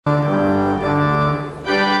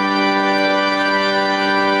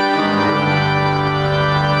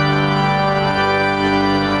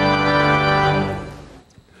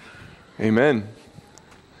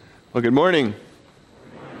Well, good morning,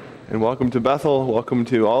 and welcome to Bethel. Welcome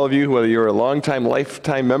to all of you, whether you're a long-time,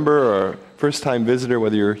 lifetime member or a first-time visitor,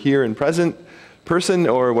 whether you're here in person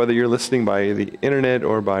or whether you're listening by the internet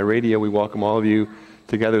or by radio. We welcome all of you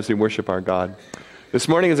together as we worship our God. This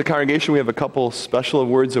morning as a congregation, we have a couple special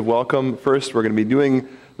words of welcome. First, we're going to be doing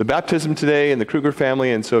the baptism today in the Kruger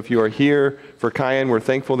family, and so if you are here for Cayenne, we're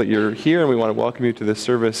thankful that you're here, and we want to welcome you to this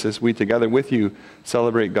service as we together with you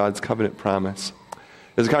celebrate God's covenant promise.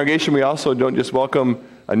 As a congregation, we also don't just welcome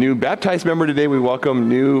a new baptized member today, we welcome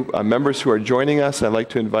new members who are joining us. I'd like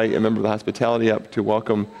to invite a member of the hospitality up to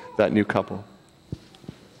welcome that new couple.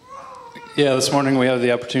 Yeah, this morning we have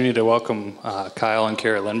the opportunity to welcome Kyle and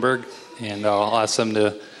Kara Lindberg, and I'll ask them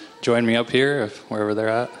to join me up here, wherever they're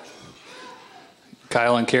at.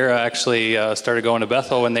 Kyle and Kara actually started going to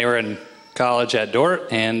Bethel when they were in college at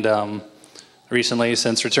Dort, and recently,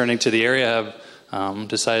 since returning to the area, have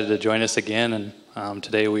decided to join us again, and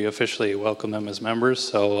today we officially welcome them as members.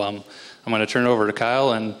 So I'm going to turn it over to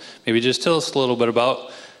Kyle and maybe just tell us a little bit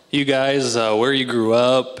about you guys, where you grew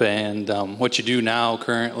up, and what you do now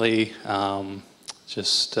currently,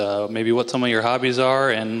 just maybe what some of your hobbies are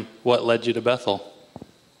and what led you to Bethel.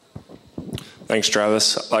 Thanks,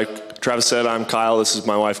 Travis. Like Travis said, I'm Kyle. This is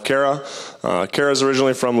my wife, Kara. Kara's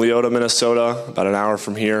originally from Leota, Minnesota, about an hour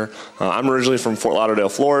from here. I'm originally from Fort Lauderdale,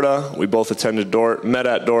 Florida. We both attended Dort, met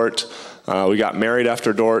at Dort. We got married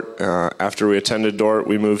after Dort. After we attended Dort,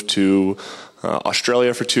 we moved to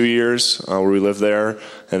Australia for 2 years, where we lived there,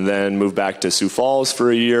 and then moved back to Sioux Falls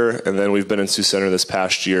for a year, and then we've been in Sioux Center this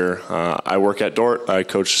past year. I work at Dort. I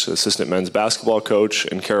coach assistant men's basketball coach,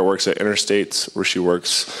 and Kara works at Interstates, where she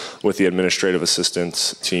works with the administrative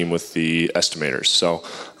assistants team with the estimators. So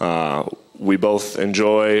we both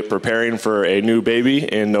enjoy preparing for a new baby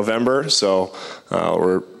in November, so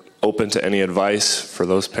we're open to any advice for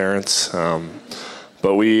those parents.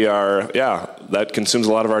 But we are, that consumes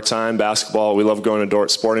a lot of our time. Basketball, we love going to Dort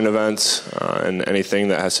sporting events and anything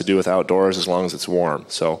that has to do with outdoors as long as it's warm.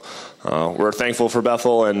 So we're thankful for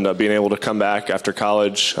Bethel and being able to come back after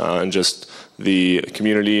college and just the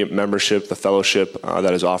community membership, the fellowship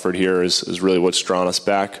that is offered here is really what's drawn us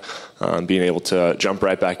back. Being able to jump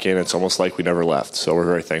right back in, it's almost like we never left. So we're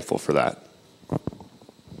very thankful for that.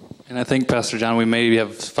 And I think, Pastor John, we maybe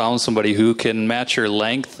have found somebody who can match your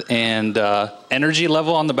length and energy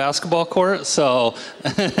level on the basketball court. So,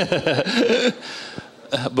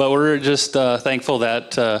 but we're just thankful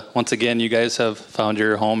that, once again, you guys have found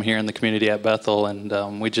your home here in the community at Bethel.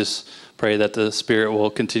 And we just pray that the Spirit will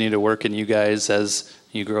continue to work in you guys as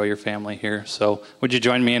you grow your family here. So would you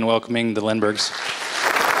join me in welcoming the Lindbergs?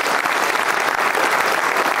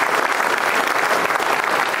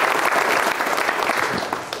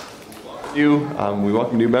 We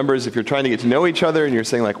welcome new members. If you're trying to get to know each other and you're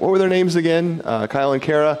saying, like, what were their names again? Kyle and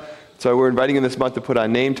Kara. So we're inviting you this month to put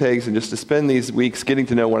on name tags and just to spend these weeks getting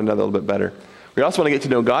to know one another a little bit better. We also want to get to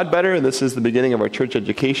know God better, and this is the beginning of our church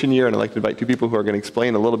education year, and I'd like to invite two people who are going to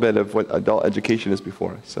explain a little bit of what adult education is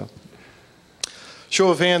before us. So, show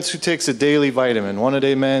of hands, who takes a daily vitamin?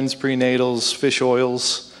 1-a-day men's, prenatals, fish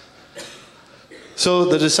oils. So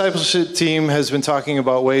the discipleship team has been talking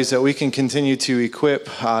about ways that we can continue to equip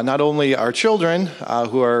not only our children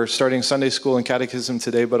who are starting Sunday school and catechism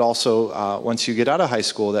today, but also once you get out of high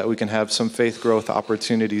school, that we can have some faith growth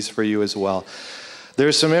opportunities for you as well.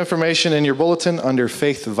 There's some information in your bulletin under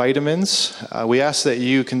faith vitamins. We ask that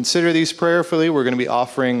you consider these prayerfully. We're going to be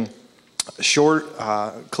offering short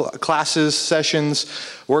classes, sessions,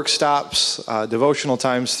 work stops, devotional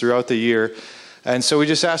times throughout the year. And so we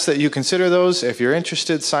just ask that you consider those. If you're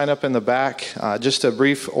interested, sign up in the back. Just a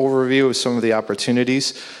brief overview of some of the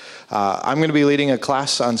opportunities. I'm going to be leading a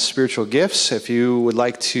class on spiritual gifts. If you would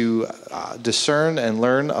like to discern and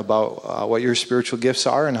learn about what your spiritual gifts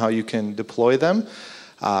are and how you can deploy them,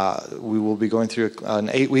 we will be going through an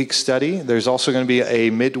 8-week study. There's also going to be a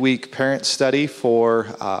midweek parent study for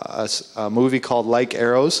a movie called Like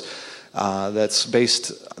Arrows. That's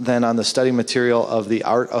based then on the study material of The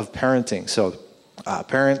Art of Parenting. So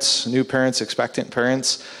parents, new parents, expectant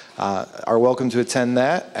parents are welcome to attend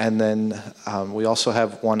that. And then we also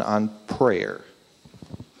have one on prayer.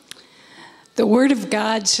 The Word of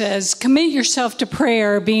God says, commit yourself to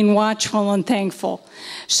prayer, being watchful and thankful.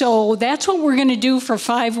 So that's what we're going to do for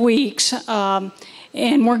 5 weeks. And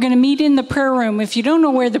we're going to meet in the prayer room. If you don't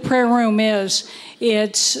know where the prayer room is,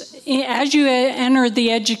 it's as you enter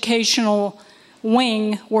the educational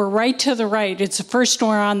wing, we're right to the right. It's the first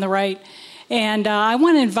door on the right. And I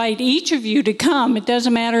want to invite each of you to come. It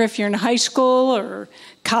doesn't matter if you're in high school or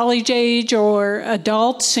college age or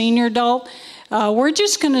adult, senior adult. We're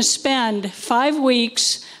just going to spend 5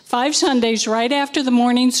 weeks 5 Sundays right after the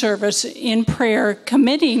morning service in prayer,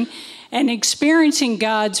 committing and experiencing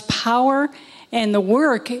God's power and the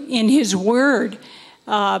work in His Word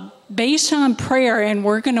based on prayer. And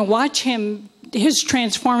we're going to watch His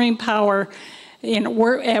transforming power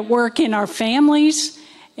at work in our families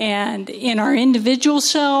and in our individual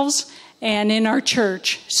selves and in our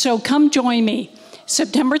church. So come join me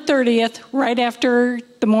September 30th, right after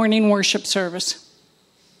the morning worship service.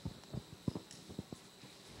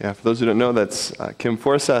 Yeah, for those who don't know, that's Kim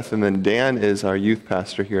Forseth, and then Dan is our youth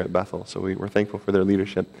pastor here at Bethel. So we're thankful for their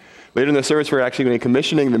leadership. Later in the service, we're actually going to be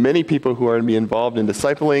commissioning the many people who are going to be involved in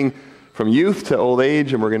discipling from youth to old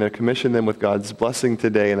age, and we're going to commission them with God's blessing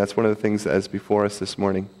today, and that's one of the things that is before us this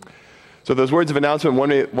morning. So those words of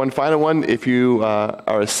announcement, one final one. If you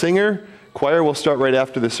are a singer, choir will start right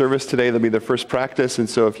after the service today. That'll be their first practice, and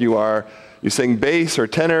so if you sing bass or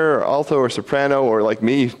tenor or alto or soprano, or like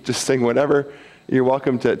me, just sing whatever, you're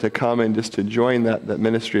welcome to come and just to join that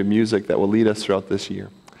ministry of music that will lead us throughout this year.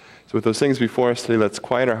 So with those things before us today, let's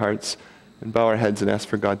quiet our hearts and bow our heads and ask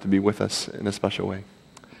for God to be with us in a special way.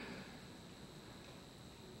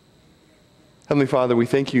 Heavenly Father, we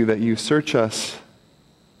thank you that you search us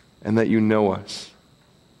and that you know us.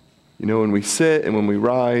 You know when we sit and when we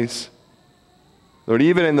rise. Lord,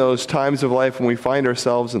 even in those times of life when we find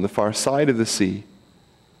ourselves on the far side of the sea,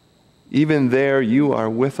 even there you are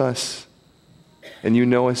with us and you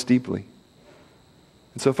know us deeply.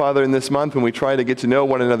 And so, Father, in this month when we try to get to know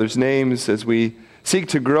one another's names, as we seek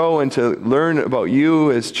to grow and to learn about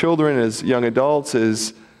you as children, as young adults,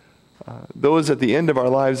 as those at the end of our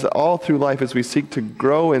lives, all through life, as we seek to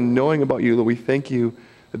grow in knowing about you, Lord, we thank you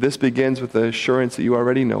that this begins with the assurance that you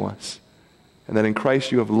already know us, and that in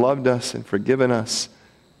Christ you have loved us and forgiven us,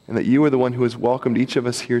 and that you are the one who has welcomed each of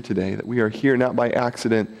us here today, that we are here not by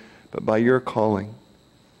accident, but by your calling.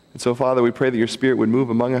 And so, Father, we pray that your Spirit would move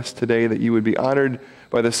among us today, that you would be honored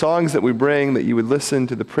by the songs that we bring, that you would listen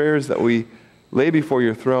to the prayers that we lay before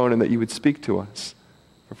your throne, and that you would speak to us.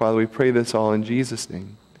 For, Father, we pray this all in Jesus'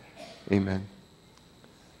 name. Amen.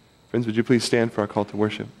 Friends, would you please stand for our call to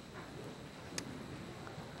worship?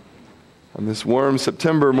 On this warm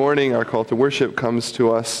September morning, our call to worship comes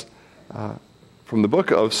to us from the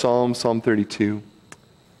book of Psalm 32.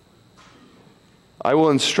 I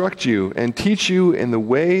will instruct you and teach you in the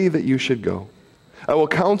way that you should go. I will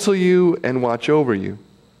counsel you and watch over you.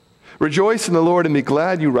 Rejoice in the Lord and be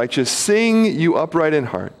glad, you righteous. Sing, you upright in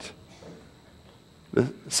heart.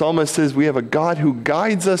 The psalmist says we have a God who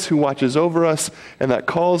guides us, who watches over us, and that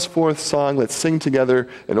calls forth song. Let's sing together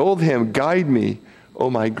an old hymn, Guide Me,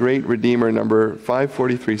 O my great Redeemer, number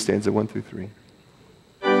 543, stanza 1 through 3.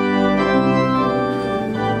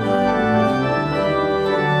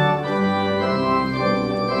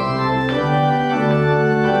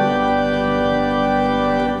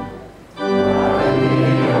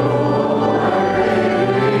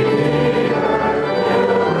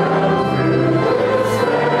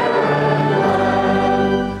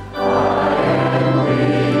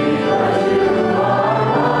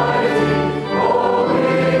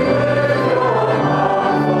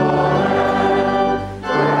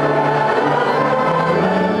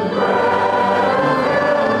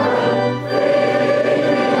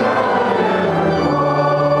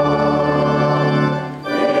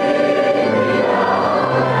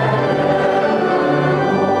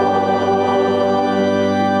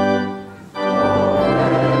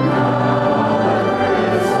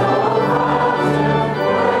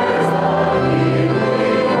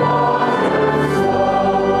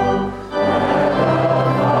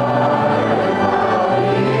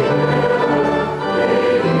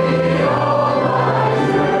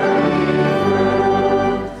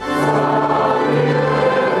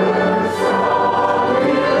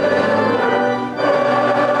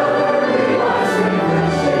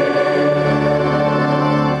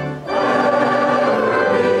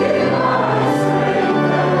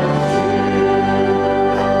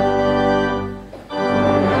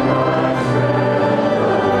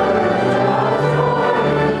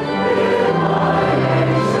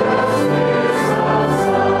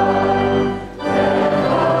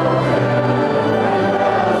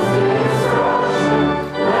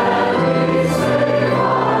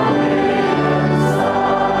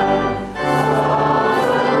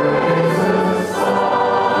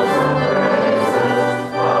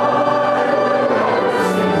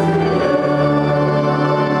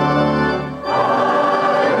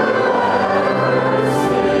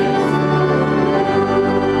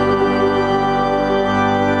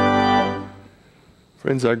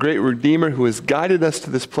 Friends, our great Redeemer who has guided us to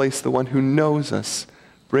this place, the one who knows us,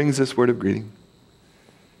 brings this word of greeting.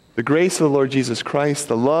 The grace of the Lord Jesus Christ,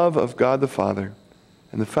 the love of God the Father,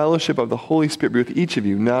 and the fellowship of the Holy Spirit be with each of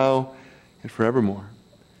you now and forevermore.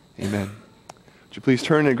 Amen. Would you please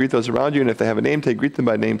turn and greet those around you, and if they have a name, greet them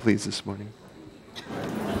by name, please, this morning.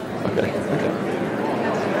 Okay.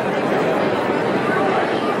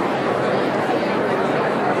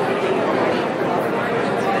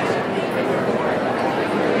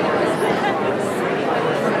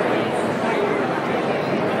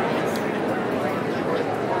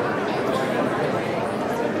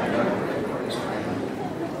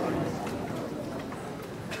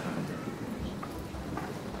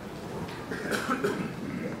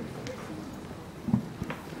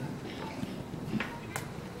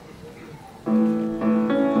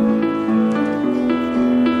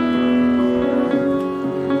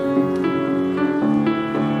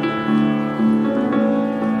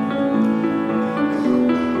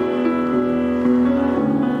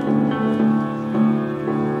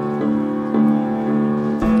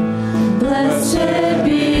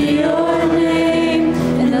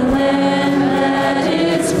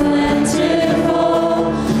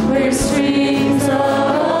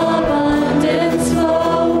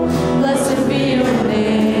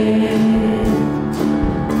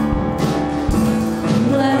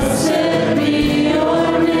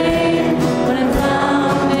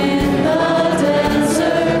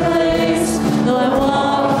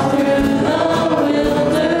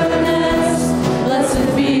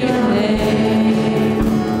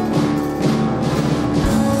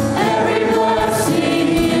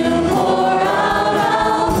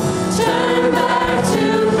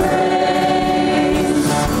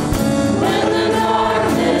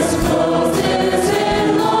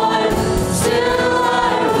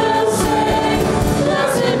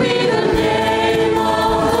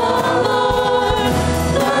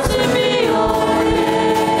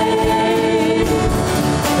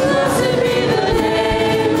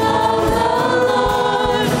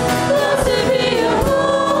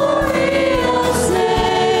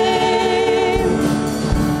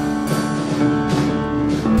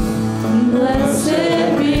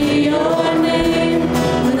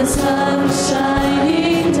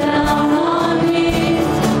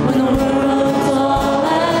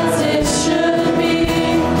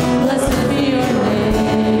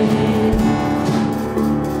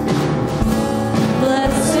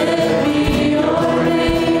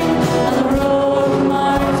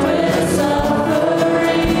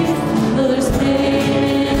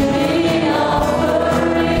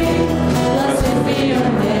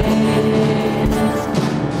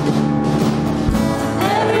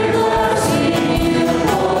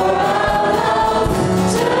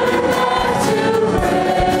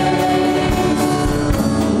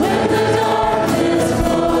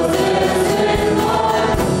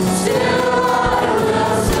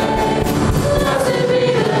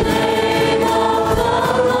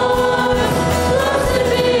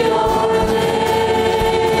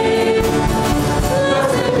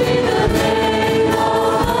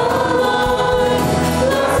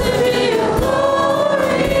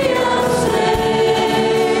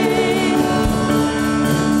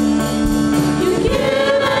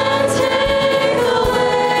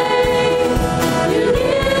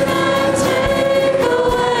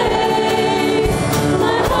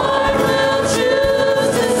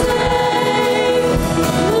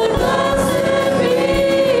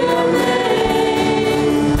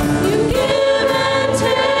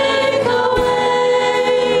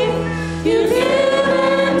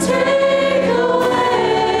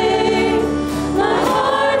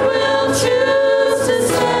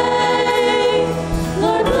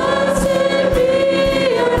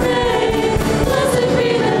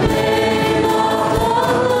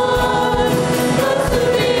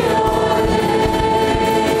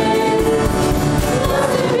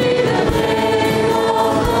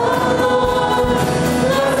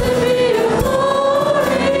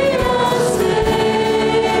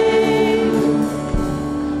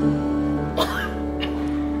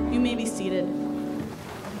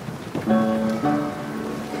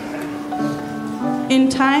 In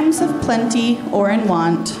times of plenty or in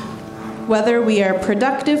want, whether we are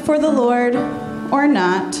productive for the Lord or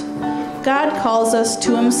not, God calls us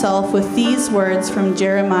to himself with these words from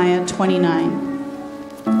Jeremiah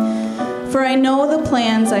 29. For I know the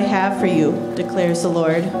plans I have for you, declares the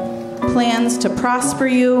Lord, plans to prosper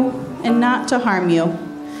you and not to harm you,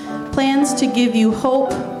 plans to give you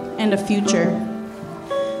hope and a future.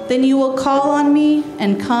 Then you will call on me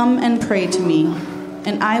and come and pray to me,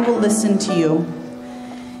 and I will listen to you.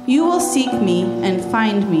 You will seek me and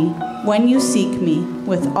find me when you seek me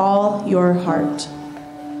with all your heart.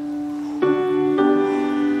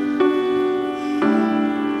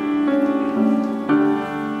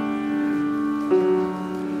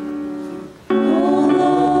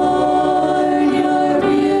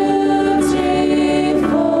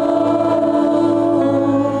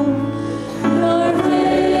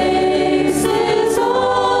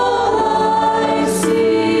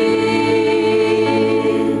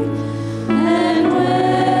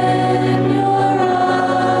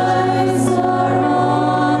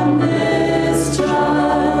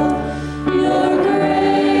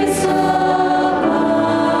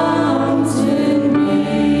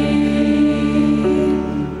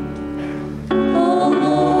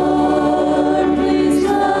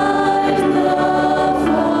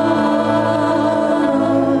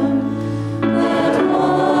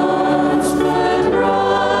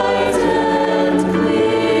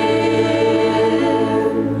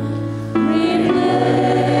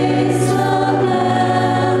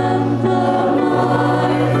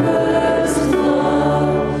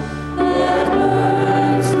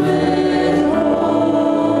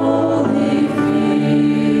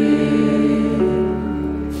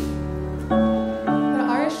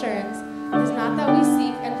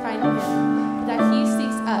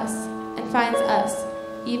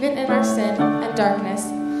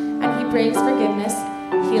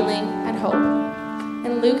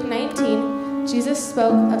 In Luke 19, Jesus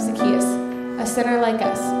spoke of Zacchaeus, a sinner like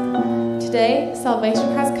us. Today,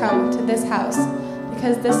 salvation has come to this house,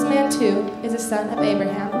 because this man too is a son of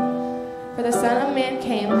Abraham. For the Son of Man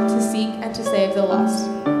came to seek and to save the lost.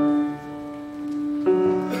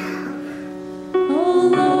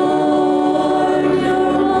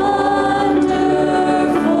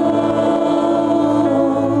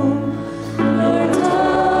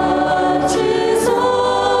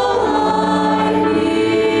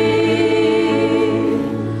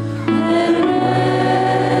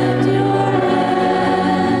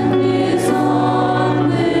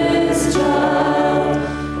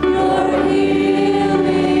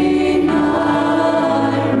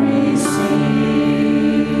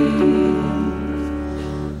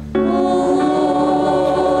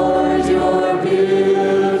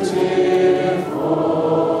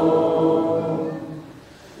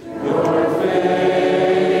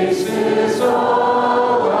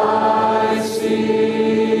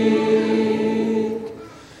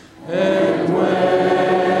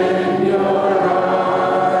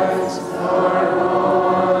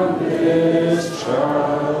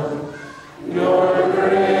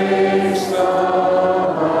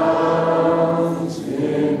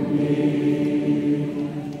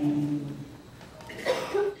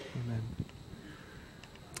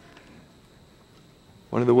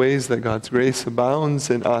 One of the ways that God's grace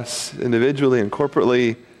abounds in us individually and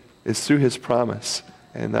corporately is through his promise.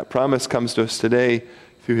 And that promise comes to us today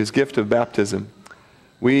through his gift of baptism.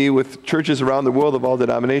 We, with churches around the world of all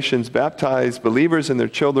denominations, baptize believers and their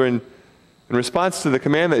children in response to the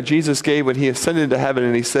command that Jesus gave when he ascended to heaven,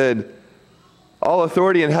 and he said, "All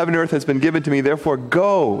authority in heaven and earth has been given to me, therefore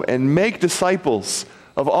go and make disciples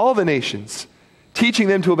of all the nations, teaching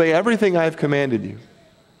them to obey everything I have commanded you."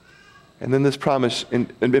 And then this promise,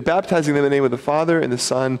 and baptizing them in the name of the Father and the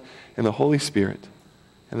Son and the Holy Spirit.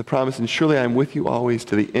 And the promise, "And surely I am with you always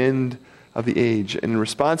to the end of the age." And in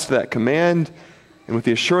response to that command, and with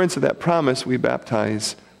the assurance of that promise, we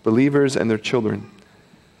baptize believers and their children.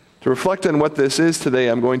 To reflect on what this is today,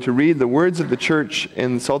 I'm going to read the words of the church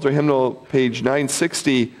in Psalter Hymnal, page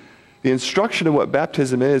 960. The instruction of what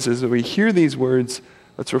baptism is, as we hear these words,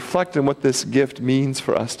 let's reflect on what this gift means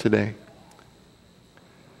for us today.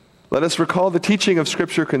 Let us recall the teaching of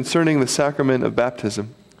Scripture concerning the sacrament of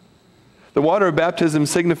baptism. The water of baptism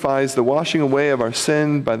signifies the washing away of our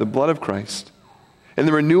sin by the blood of Christ and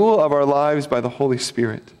the renewal of our lives by the Holy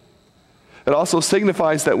Spirit. It also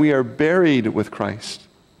signifies that we are buried with Christ.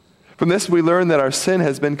 From this we learn that our sin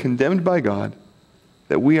has been condemned by God,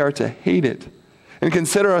 that we are to hate it and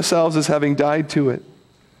consider ourselves as having died to it.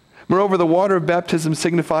 Moreover, the water of baptism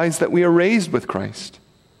signifies that we are raised with Christ.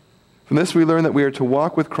 From this we learn that we are to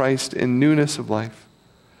walk with Christ in newness of life.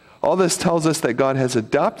 All this tells us that God has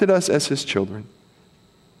adopted us as his children.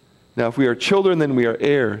 Now, if we are children, then we are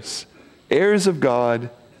heirs, heirs of God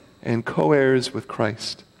and co-heirs with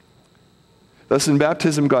Christ. Thus, in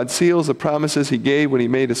baptism, God seals the promises he gave when he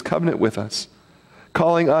made his covenant with us,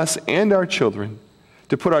 calling us and our children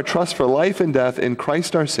to put our trust for life and death in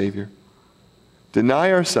Christ our Savior,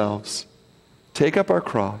 deny ourselves, take up our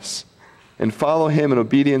cross, and follow him in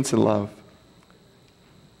obedience and love.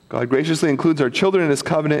 God graciously includes our children in his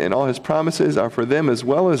covenant, and all his promises are for them as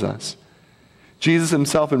well as us. Jesus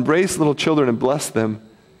himself embraced little children and blessed them.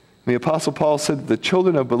 And the Apostle Paul said that the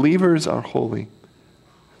children of believers are holy.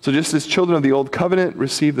 So just as children of the old covenant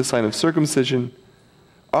receive the sign of circumcision,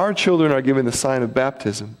 our children are given the sign of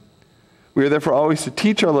baptism. We are therefore always to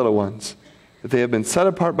teach our little ones that they have been set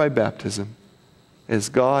apart by baptism as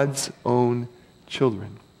God's own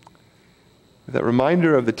children. With that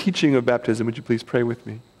reminder of the teaching of baptism, would you please pray with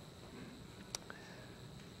me?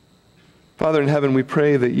 Father in heaven, we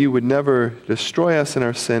pray that you would never destroy us in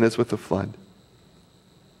our sin as with the flood,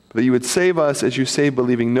 but that you would save us as you saved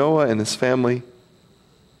believing Noah and his family,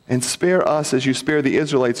 and spare us as you spare the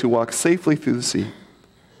Israelites who walked safely through the sea.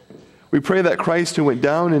 We pray that Christ, who went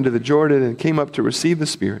down into the Jordan and came up to receive the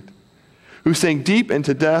Spirit, who sank deep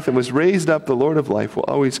into death and was raised up, the Lord of life, will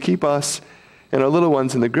always keep us and our little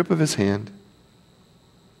ones in the grip of his hand.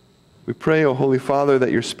 We pray, O Holy Father,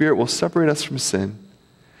 that your Spirit will separate us from sin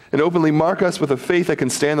and openly mark us with a faith that can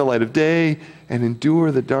stand the light of day and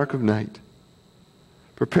endure the dark of night.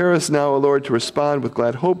 Prepare us now, O Lord, to respond with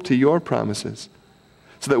glad hope to your promises,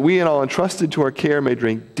 so that we and all entrusted to our care may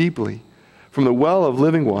drink deeply from the well of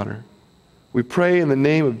living water. We pray in the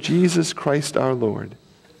name of Jesus Christ our Lord.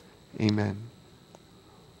 Amen.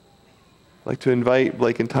 I'd like to invite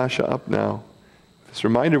Blake and Tasha up now. This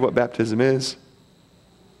reminder of what baptism is.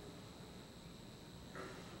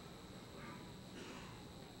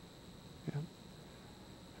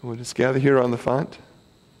 We'll just gather here on the font.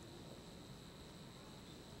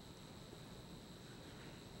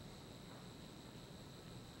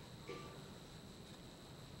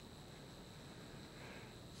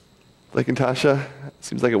 Blake and Tasha, it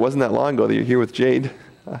seems like it wasn't that long ago that you're here with Jade,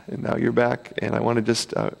 and now you're back. And I want to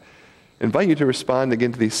just invite you to respond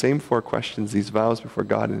again to these same 4 questions, these vows before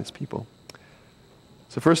God and his people.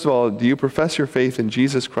 So first of all, do you profess your faith in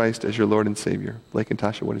Jesus Christ as your Lord and Savior? Blake and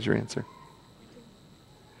Tasha, what is your answer?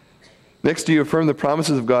 Next, do you affirm the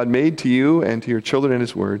promises of God made to you and to your children in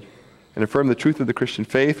his word, and affirm the truth of the Christian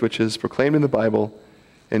faith, which is proclaimed in the Bible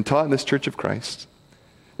and taught in this Church of Christ?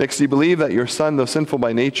 Next, do you believe that your son, though sinful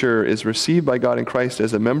by nature, is received by God in Christ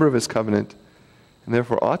as a member of his covenant, and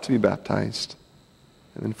therefore ought to be baptized?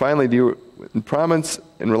 And then finally, do you, in promise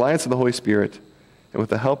and reliance on the Holy Spirit, and with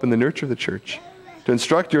the help and the nurture of the church, to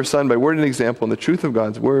instruct your son by word and example in the truth of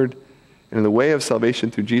God's word, and in the way of salvation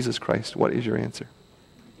through Jesus Christ? What is your answer?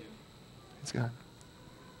 Praise God.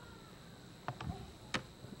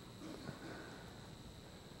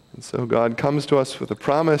 And so God comes to us with a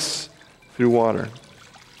promise through water.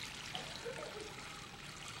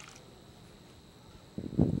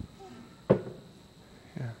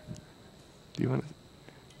 Yeah. Do you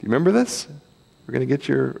remember this? We're going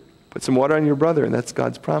to put some water on your brother, and that's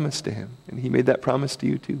God's promise to him. And he made that promise to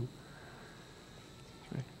you too.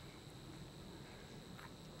 Right.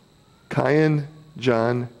 Kyan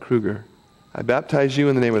John Kruger, I baptize you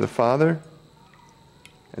in the name of the Father,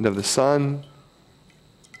 and of the Son,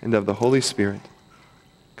 and of the Holy Spirit.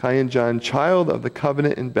 Kyan John, child of the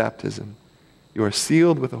covenant in baptism, you are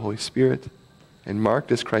sealed with the Holy Spirit and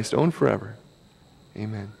marked as Christ's own forever.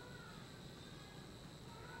 Amen.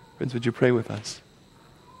 Friends, would you pray with us?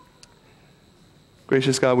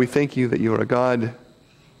 Gracious God, we thank you that you are a God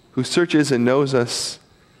who searches and knows us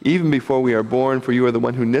even before we are born, for you are the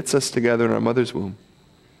one who knits us together in our mother's womb.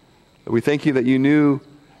 We thank you that you knew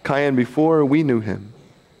Kyan before we knew him.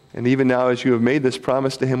 And even now, as you have made this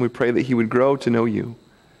promise to him, we pray that he would grow to know you,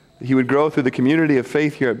 that he would grow through the community of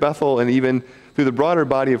faith here at Bethel and even through the broader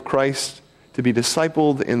body of Christ to be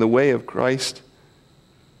discipled in the way of Christ,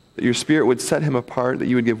 that your Spirit would set him apart, that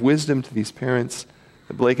you would give wisdom to these parents,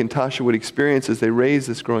 that Blake and Tasha would experience as they raise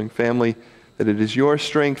this growing family, that it is your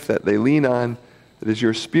strength that they lean on, that it is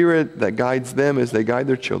your Spirit that guides them as they guide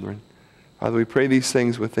their children. Father, we pray these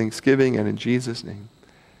things with thanksgiving and in Jesus' name.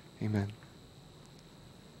 Amen.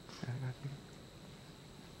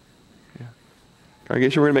 Yeah.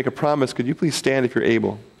 Congregation, we're going to make a promise. Could you please stand if you're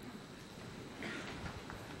able?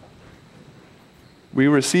 We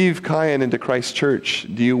receive Kyan into Christ's church.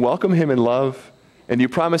 Do you welcome him in love? And do you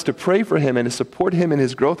promise to pray for him and to support him in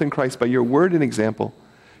his growth in Christ by your word and example?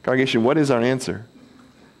 Congregation, what is our answer?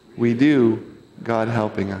 We do, God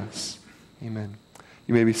helping us. Amen.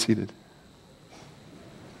 You may be seated.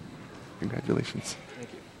 Congratulations.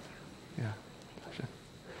 Thank you. Yeah.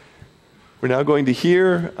 We're now going to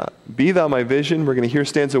hear Be Thou My Vision. We're going to hear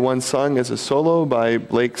stanza 1 sung as a solo by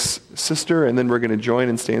Blake's sister, and then we're going to join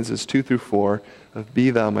in stanzas 2 through 4 of Be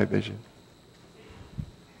Thou My Vision.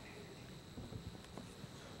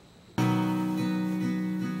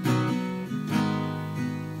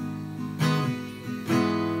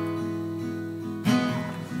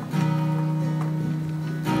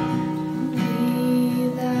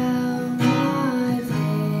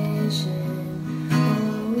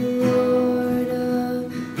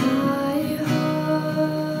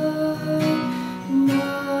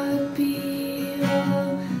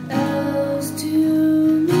 To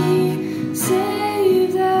me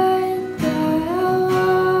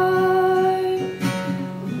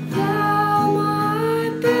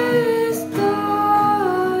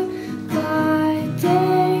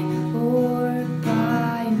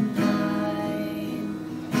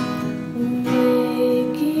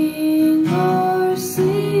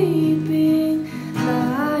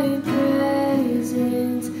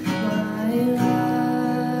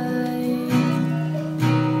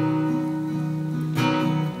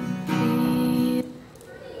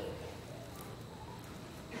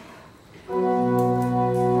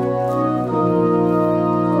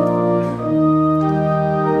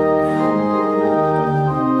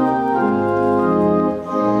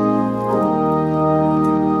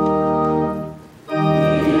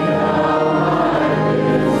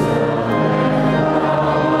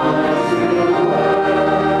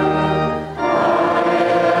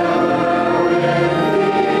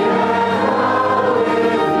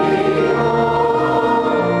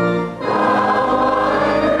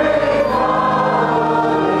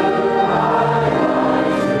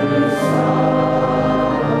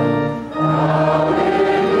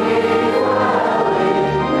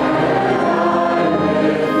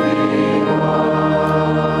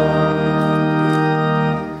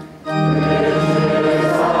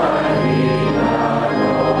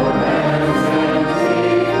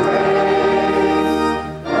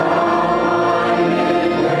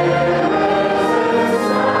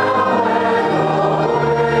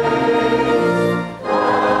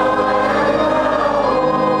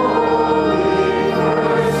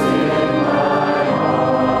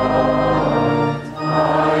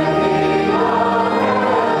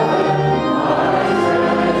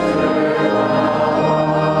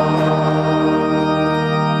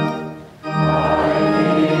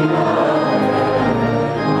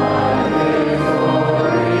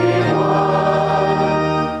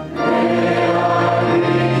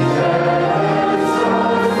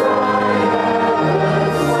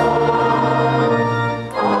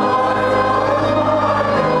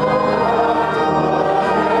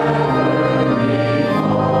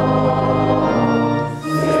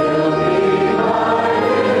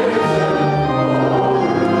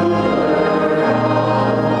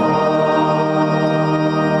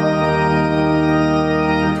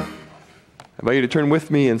turn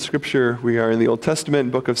with me in Scripture, we are in the Old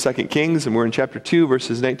Testament, book of 2 Kings, and we're in chapter 2,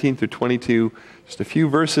 verses 19 through 22. Just a few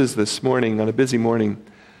verses this morning on a busy morning.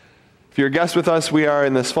 If you're a guest with us, we are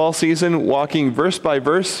in this fall season walking verse by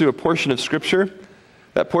verse through a portion of Scripture.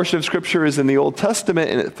 That portion of Scripture is in the Old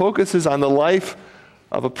Testament, and it focuses on the life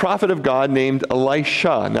of a prophet of God named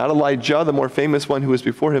Elisha. Not Elijah, the more famous one who was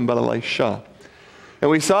before him, but Elisha.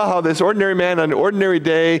 And we saw how this ordinary man on an ordinary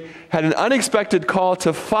day had an unexpected call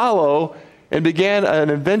to follow and began an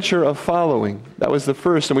adventure of following. That was the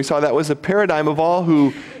first. And we saw that was a paradigm of all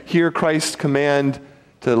who hear Christ command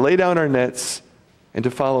to lay down our nets and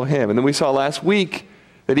to follow him. And then we saw last week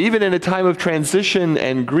that even in a time of transition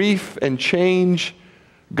and grief and change,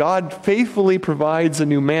 God faithfully provides a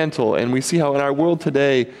new mantle. And we see how in our world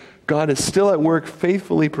today, God is still at work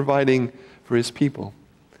faithfully providing for his people.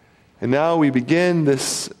 And now we begin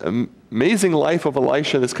this amazing life of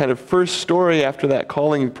Elisha, this kind of first story after that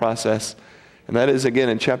calling process. And that is again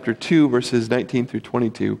in chapter 2, verses 19 through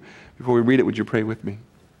 22. Before we read it, would you pray with me?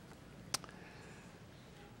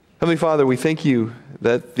 Heavenly Father, we thank you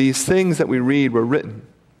that these things that we read were written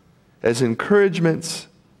as encouragements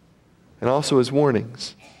and also as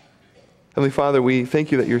warnings. Heavenly Father, we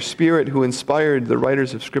thank you that your Spirit who inspired the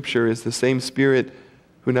writers of Scripture is the same Spirit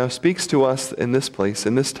who now speaks to us in this place,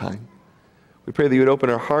 in this time. We pray that you would open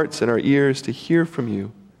our hearts and our ears to hear from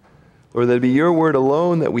you. Lord, that it be your word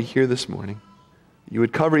alone that we hear this morning. You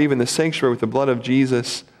would cover even the sanctuary with the blood of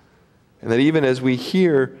Jesus, and that even as we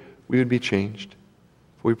hear, we would be changed.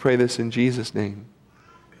 For we pray this in Jesus' name.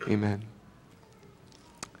 Amen.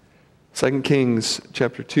 2 Kings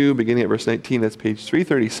chapter 2, beginning at verse 19, that's page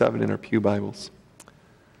 337 in our pew Bibles.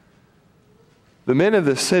 The men of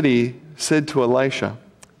the city said to Elisha,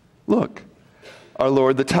 "Look, our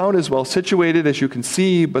Lord, the town is well situated, as you can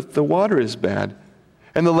see, but the water is bad,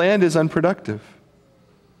 and the land is unproductive.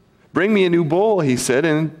 Bring me a new bowl," he said,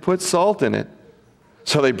 "and put salt in it."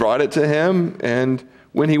 So they brought it to him, and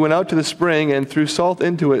when he went out to the spring and threw salt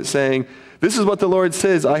into it, saying, "This is what the Lord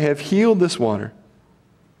says, I have healed this water.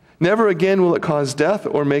 Never again will it cause death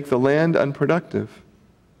or make the land unproductive."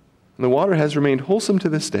 And the water has remained wholesome to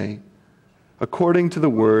this day, according to the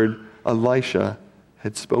word Elisha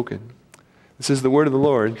had spoken. This is the word of the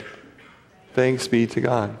Lord. Thanks be to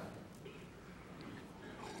God.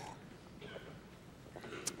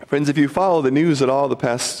 Friends, if you follow the news at all the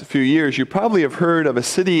past few years, you probably have heard of a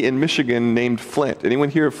city in Michigan named Flint. Anyone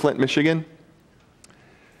here of Flint, Michigan?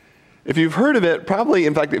 If you've heard of it, probably,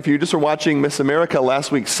 in fact, if you just were watching Miss America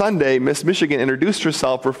last week, Sunday, Miss Michigan introduced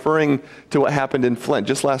herself referring to what happened in Flint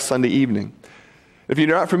just last Sunday evening. If you're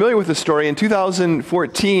not familiar with the story, in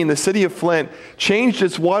 2014, the city of Flint changed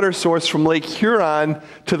its water source from Lake Huron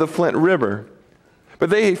to the Flint River. But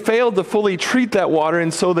they failed to fully treat that water,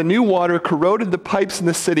 and so the new water corroded the pipes in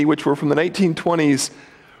the city, which were from the 1920s,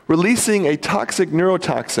 releasing a toxic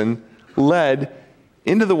neurotoxin, lead,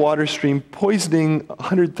 into the water stream, poisoning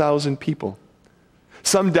 100,000 people.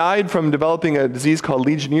 Some died from developing a disease called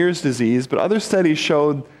Legionnaire's disease, but other studies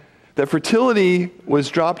showed that fertility was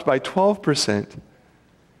dropped by 12%,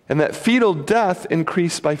 and that fetal death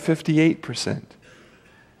increased by 58%.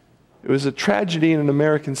 It was a tragedy in an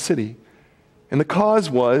American city. And the cause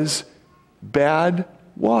was bad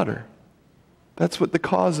water. That's what the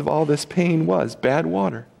cause of all this pain was, bad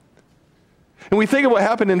water. And we think of what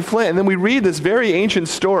happened in Flint, and then we read this very ancient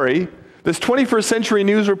story, this 21st century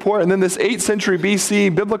news report, and then this 8th century BC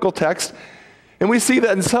biblical text, and we see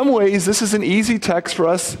that in some ways this is an easy text for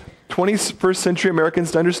us 21st century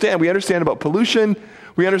Americans to understand. We understand about pollution.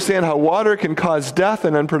 We understand how water can cause death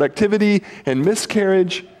and unproductivity and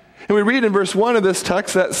miscarriage. And we read in verse 1 of this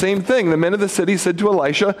text that same thing. The men of the city said to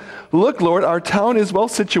Elisha, "Look, Lord, our town is well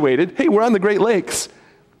situated. Hey, we're on the Great Lakes,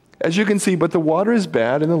 as you can see, but the water is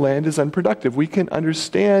bad and the land is unproductive." We can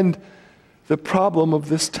understand the problem of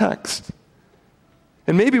this text.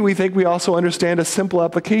 And maybe we think we also understand a simple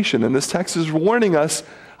application. And this text is warning us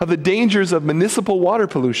of the dangers of municipal water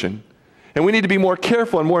pollution. And we need to be more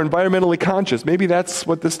careful and more environmentally conscious. Maybe that's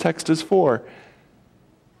what this text is for.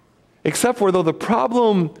 Except for, though the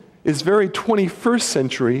problem is very 21st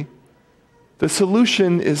century, the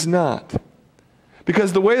solution is not.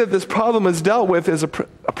 Because the way that this problem is dealt with is a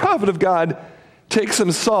prophet of God takes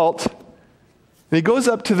some salt, and he goes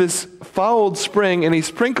up to this fouled spring, and he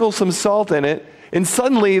sprinkles some salt in it, and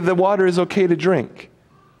suddenly the water is okay to drink.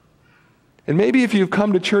 And maybe if you've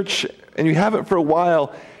come to church and you haven't for a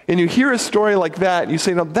while, and you hear a story like that, you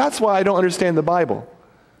say, "No, that's why I don't understand the Bible.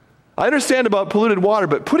 I understand about polluted water,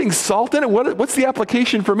 but putting salt in it, what's the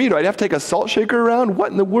application for me? Do I have to take a salt shaker around?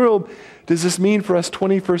 What in the world does this mean for us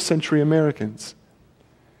 21st century Americans?"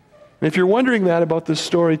 And if you're wondering that about this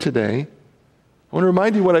story today, I want to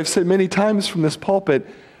remind you what I've said many times from this pulpit.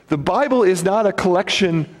 The Bible is not a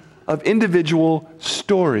collection of individual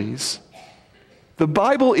stories. The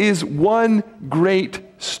Bible is one great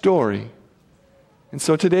story. And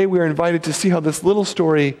so today we are invited to see how this little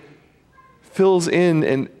story fills in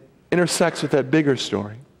and intersects with that bigger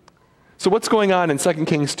story. So what's going on in 2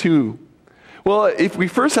 Kings 2? Well, if we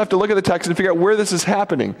first have to look at the text and figure out where this is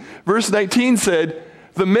happening. Verse 19 said,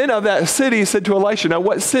 the men of that city said to Elisha, now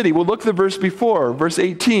what city? Well, look at the verse before, verse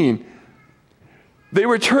 18. They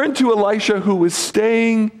returned to Elisha who was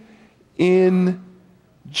staying in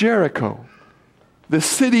Jericho. The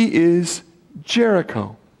city is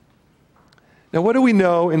Jericho. Now, what do we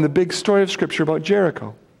know in the big story of Scripture about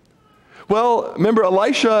Jericho? Well, remember,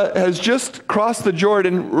 Elisha has just crossed the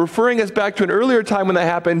Jordan, referring us back to an earlier time when that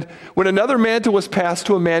happened, when another mantle was passed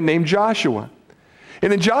to a man named Joshua.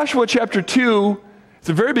 And in Joshua chapter 2, at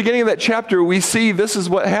the very beginning of that chapter, we see this is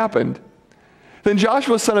what happened. Then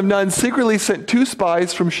Joshua, son of Nun, secretly sent 2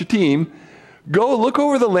 spies from Shittim. Go look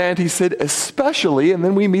over the land, he said, especially, and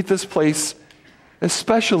then we meet this place,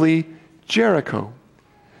 especially Jericho.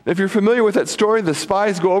 If you're familiar with that story, the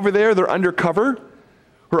spies go over there, they're undercover,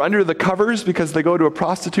 or under the covers because they go to a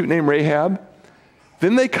prostitute named Rahab.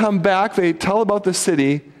 Then they come back, they tell about the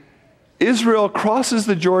city. Israel crosses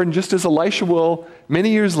the Jordan just as Elisha will many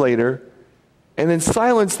years later, and in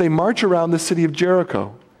silence they march around the city of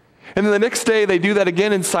Jericho. And then the next day they do that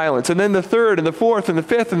again in silence, and then the third and the fourth and the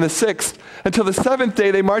fifth and the sixth, until the 7th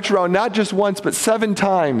day they march around not just once but 7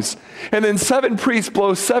 times. And then 7 priests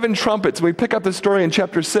blow 7 trumpets. We pick up the story in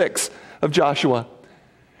chapter 6 of Joshua.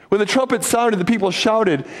 When the trumpet sounded, the people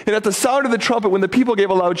shouted, and at the sound of the trumpet, when the people gave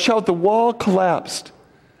a loud shout, the wall collapsed.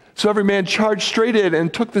 So every man charged straight in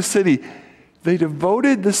and took the city. They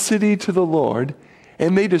devoted the city to the Lord,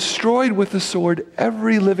 and they destroyed with the sword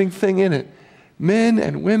every living thing in it. Men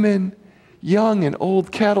and women, young and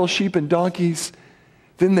old, cattle, sheep, and donkeys.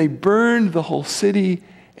 Then they burned the whole city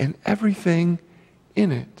and everything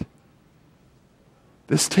in it.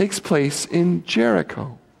 This takes place in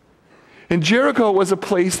Jericho. And Jericho was a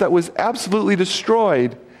place that was absolutely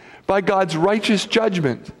destroyed by God's righteous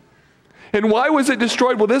judgment. And why was it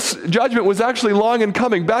destroyed? Well, this judgment was actually long in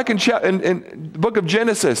coming. Back in the book of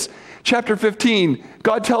Genesis, chapter 15,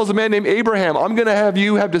 God tells a man named Abraham, I'm going to have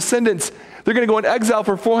you have descendants. They're going to go in exile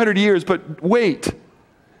for 400 years, but wait.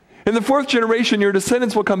 In the 4th generation, your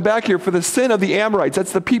descendants will come back here, for the sin of the Amorites,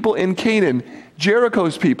 that's the people in Canaan,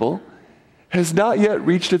 Jericho's people, has not yet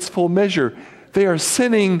reached its full measure. They are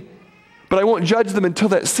sinning, but I won't judge them until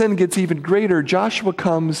that sin gets even greater. Joshua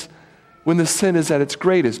comes when the sin is at its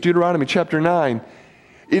greatest. Deuteronomy chapter 9.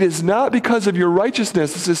 It is not because of your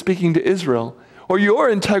righteousness, this is speaking to Israel, or your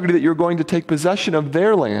integrity that you're going to take possession of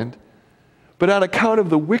their land, but on account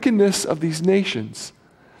of the wickedness of these nations.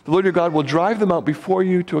 The Lord your God will drive them out before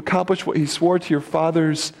you to accomplish what he swore to your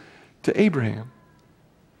fathers, to Abraham.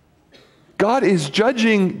 God is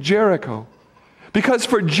judging Jericho because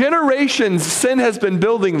for generations sin has been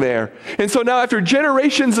building there. And so now after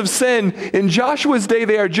generations of sin, in Joshua's day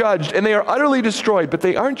they are judged and they are utterly destroyed, but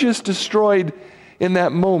they aren't just destroyed in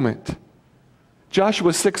that moment.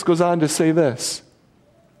 Joshua 6 goes on to say this.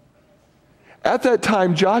 At that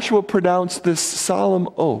time, Joshua pronounced this solemn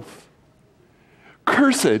oath.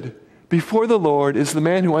 Cursed before the Lord is the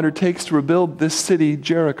man who undertakes to rebuild this city,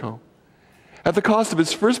 Jericho. At the cost of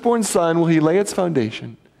his firstborn son will he lay its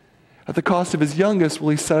foundation. At the cost of his youngest will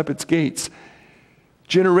he set up its gates.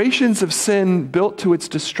 Generations of sin built to its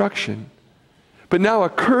destruction. But now a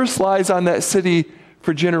curse lies on that city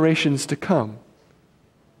for generations to come.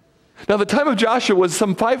 Now the time of Joshua was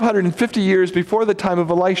some 550 years before the time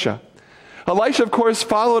of Elisha. Elisha, of course,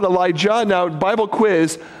 followed Elijah. Now, Bible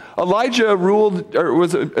quiz, Elijah ruled, or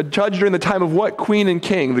was a judge during the time of what queen and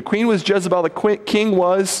king? The queen was Jezebel, the king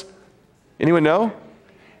was, anyone know?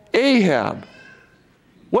 Ahab.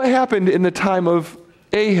 What happened in the time of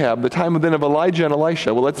Ahab, the time then of Elijah and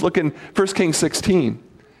Elisha? Well, let's look in 1 Kings 16.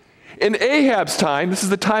 In Ahab's time, this is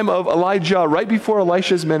the time of Elijah, right before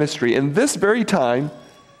Elisha's ministry. In this very time,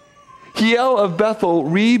 Hiel of Bethel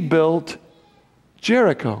rebuilt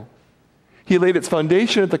Jericho. He laid its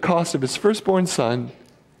foundation at the cost of his firstborn son.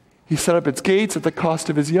 He set up its gates at the cost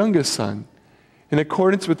of his youngest son, in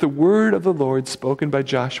accordance with the word of the Lord spoken by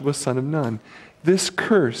Joshua, son of Nun. This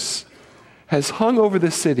curse has hung over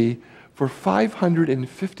the city for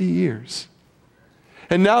 550 years.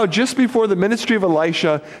 And now, just before the ministry of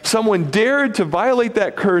Elisha, someone dared to violate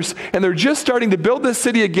that curse, and they're just starting to build this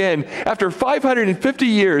city again. After 550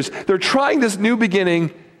 years, they're trying this new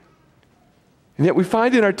beginning. And yet we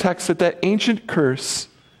find in our text that that ancient curse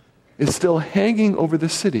is still hanging over the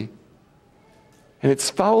city. And it's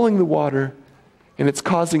fouling the water, and it's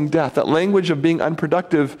causing death. That language of being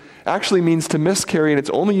unproductive actually means to miscarry, and it's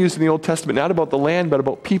only used in the Old Testament, not about the land, but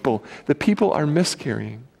about people. The people are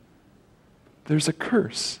miscarrying. There's a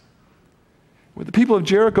curse. What the people of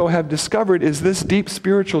Jericho have discovered is this deep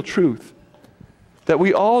spiritual truth, that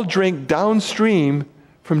we all drink downstream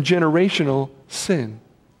from generational sin.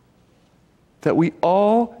 That we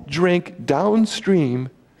all drink downstream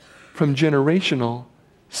from generational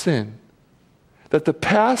sin. That the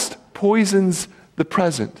past poisons the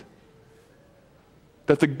present.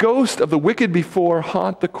 That the ghost of the wicked before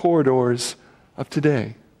haunt the corridors of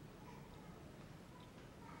today.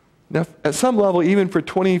 Now, at some level, even for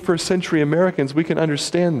 21st century Americans, we can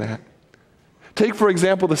understand that. Take, for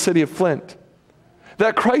example, the city of Flint.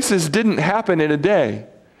 That crisis didn't happen in a day.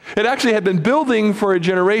 It actually had been building for a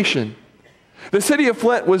generation. The city of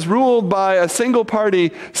Flint was ruled by a single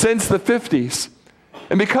party since the 50s.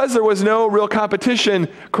 And because there was no real competition,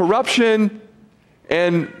 corruption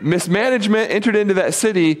and mismanagement entered into that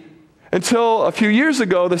city until a few years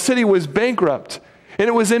ago, the city was bankrupt. And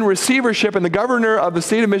it was in receivership, and the governor of the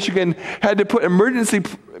state of Michigan had to put emergency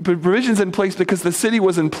provisions in place because the city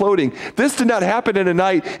was imploding. This did not happen in a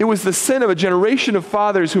night. It was the sin of a generation of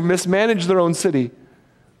fathers who mismanaged their own city.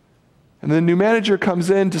 And the new manager comes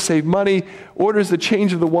in to save money, orders the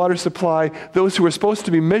change of the water supply. Those who were supposed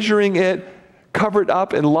to be measuring it covered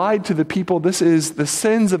up and lied to the people. This is the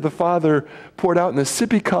sins of the father poured out in the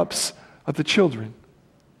sippy cups of the children.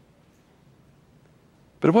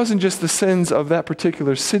 But it wasn't just the sins of that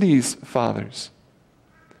particular city's fathers.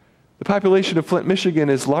 The population of Flint, Michigan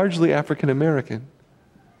is largely African American.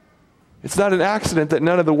 It's not an accident that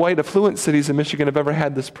none of the white affluent cities in Michigan have ever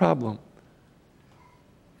had this problem.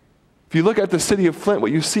 If you look at the city of Flint,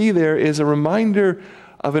 what you see there is a reminder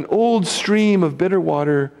of an old stream of bitter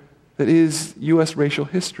water that is U.S. racial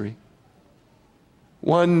history.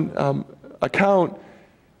 One account,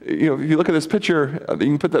 if you look at this picture, you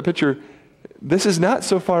can put that picture, this is not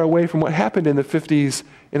so far away from what happened in the 50s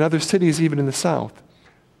in other cities, even in the South.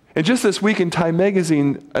 And just this week in Time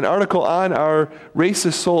magazine, an article on our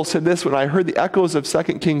racist soul said this: when I heard the echoes of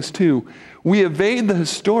 2 Kings 2, we evade the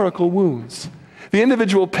historical wounds, the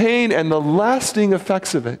individual pain and the lasting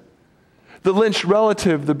effects of it. The lynched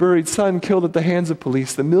relative, the buried son killed at the hands of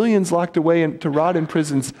police, the millions locked away to rot in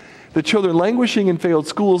prisons, the children languishing in failed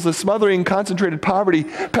schools, the smothering concentrated poverty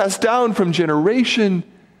passed down from generation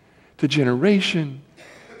to generation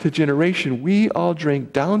to generation. We all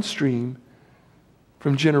drink downstream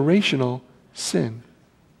from generational sin.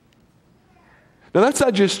 Now that's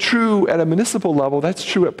not just true at a municipal level, that's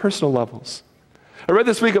true at personal levels. I read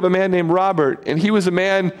this week of a man named Robert, and he was a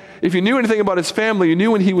man, if you knew anything about his family, you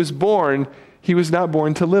knew when he was born, he was not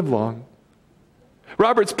born to live long.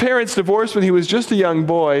 Robert's parents divorced when he was just a young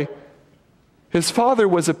boy. His father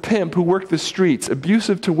was a pimp who worked the streets,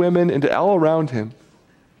 abusive to women and to all around him.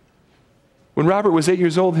 When Robert was 8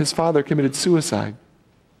 years old, his father committed suicide.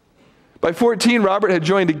 By 14, Robert had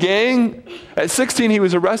joined a gang. At 16, he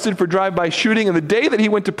was arrested for drive-by shooting, and the day that he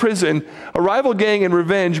went to prison, a rival gang in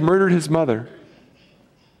revenge murdered his mother.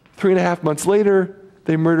 3.5 months later,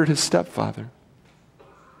 they murdered his stepfather.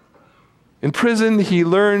 In prison, he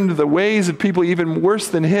learned the ways of people even worse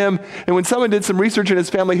than him. And when someone did some research in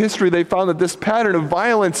his family history, they found that this pattern of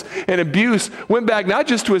violence and abuse went back not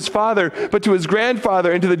just to his father, but to his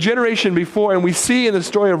grandfather and to the generation before. And we see in the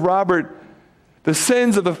story of Robert the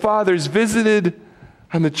sins of the fathers visited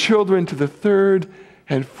on the children to the 3rd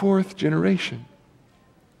and 4th generation.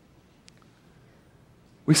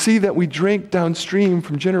 We see that we drink downstream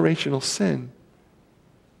from generational sin.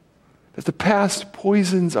 That the past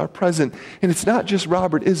poisons our present. And it's not just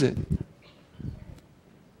Robert, is it?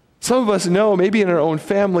 Some of us know, maybe in our own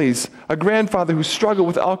families, a grandfather who struggled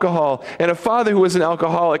with alcohol and a father who was an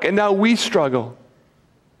alcoholic, and now we struggle.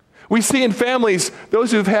 We see in families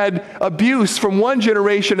those who've had abuse from one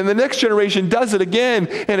generation, and the next generation does it again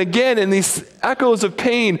and again, and these echoes of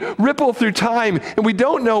pain ripple through time, and we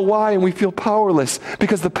don't know why, and we feel powerless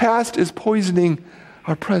because the past is poisoning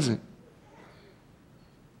our present.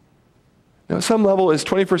 Now, at some level, as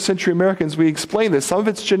 21st century Americans, we explain this. Some of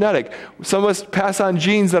it's genetic. Some of us pass on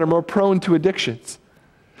genes that are more prone to addictions.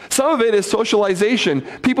 Some of it is socialization.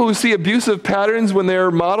 People who see abusive patterns when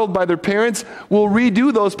they're modeled by their parents will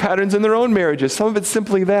redo those patterns in their own marriages. Some of it's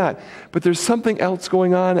simply that. But there's something else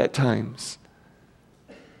going on at times.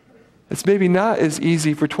 It's maybe not as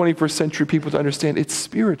easy for 21st century people to understand. It's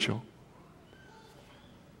spiritual.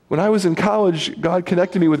 When I was in college, God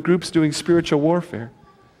connected me with groups doing spiritual warfare.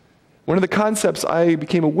 One of the concepts I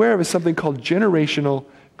became aware of is something called generational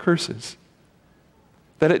curses.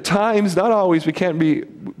 That at times, not always, we can't be,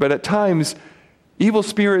 but at times, evil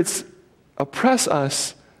spirits oppress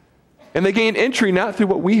us. And they gain entry not through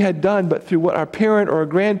what we had done, but through what our parent or a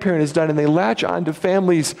grandparent has done. And they latch on to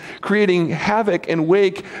families, creating havoc and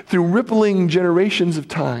wake through rippling generations of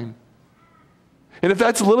time. And if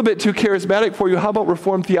that's a little bit too charismatic for you, how about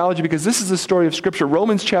Reformed theology? Because this is the story of Scripture.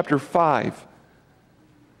 Romans chapter 5.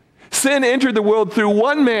 Sin entered the world through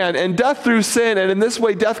one man, and death through sin. And in this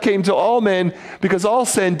way, death came to all men, because all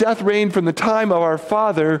sin, death reigned from the time of our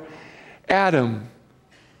father, Adam.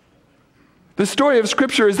 The story of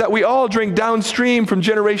Scripture is that we all drink downstream from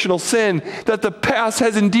generational sin, that the past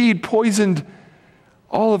has indeed poisoned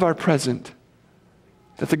all of our present,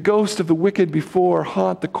 that the ghosts of the wicked before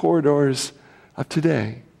haunt the corridors of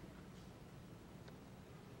today.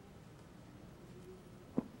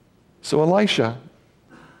 So Elisha,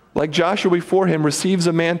 like Joshua before him, receives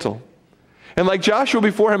a mantle. And like Joshua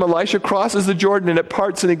before him, Elisha crosses the Jordan and it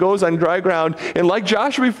parts and he goes on dry ground. And like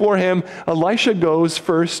Joshua before him, Elisha goes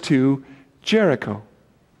first to Jericho.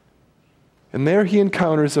 And there he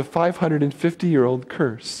encounters a 550-year-old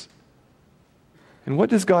curse. And what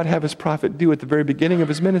does God have his prophet do at the very beginning of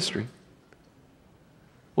his ministry?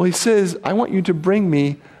 Well, he says, I want you to bring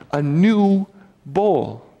me a new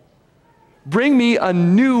bull. Bring me a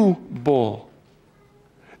new bull.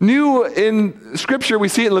 New in Scripture, we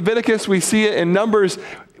see it in Leviticus, we see it in Numbers.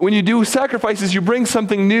 When you do sacrifices, you bring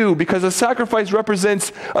something new, because a sacrifice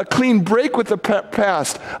represents a clean break with the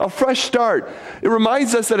past, a fresh start. It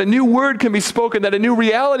reminds us that a new word can be spoken, that a new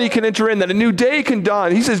reality can enter in, that a new day can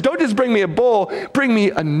dawn. He says, don't just bring me a bull, bring me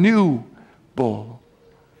a new bull.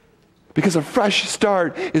 Because a fresh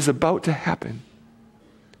start is about to happen.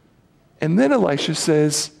 And then Elisha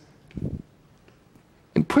says,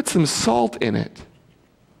 and put some salt in it.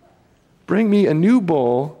 Bring me a new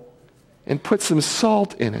bull and put some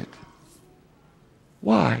salt in it.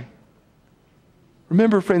 Why?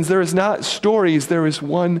 Remember, friends, there is not stories, there is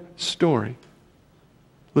one story.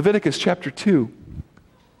 Leviticus chapter 2.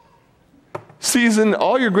 Season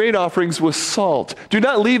all your grain offerings with salt. Do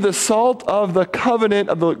not leave the salt of the covenant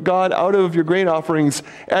of the God out of your grain offerings.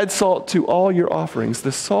 Add salt to all your offerings.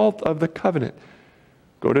 The salt of the covenant.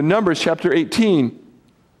 Go to Numbers chapter 18.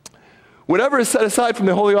 Whatever is set aside from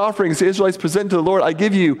the holy offerings the Israelites present to the Lord, I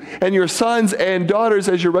give you and your sons and daughters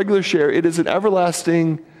as your regular share. It is an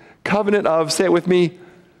everlasting covenant of, say it with me,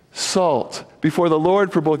 salt before the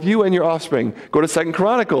Lord for both you and your offspring. Go to 2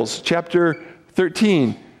 Chronicles chapter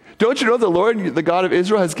 13. Don't you know the Lord, the God of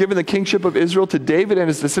Israel, has given the kingship of Israel to David and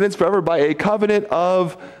his descendants forever by a covenant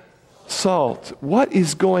of salt? What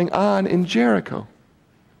is going on in Jericho?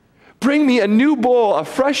 Bring me a new bull, a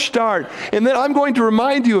fresh start, and then I'm going to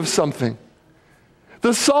remind you of something.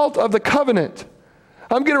 The salt of the covenant.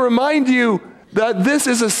 I'm going to remind you that this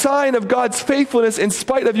is a sign of God's faithfulness in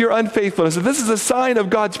spite of your unfaithfulness. That this is a sign of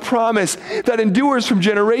God's promise that endures from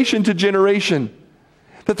generation to generation.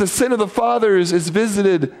 That the sin of the fathers is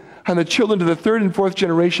visited on the children to the third and fourth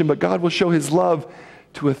generation, but God will show his love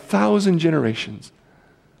to 1,000 generations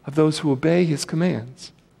of those who obey his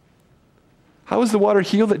commands. How is the water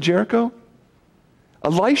healed at Jericho?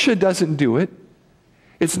 Elisha doesn't do it.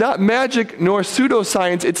 It's not magic nor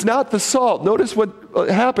pseudoscience. It's not the salt. Notice what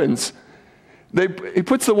happens. He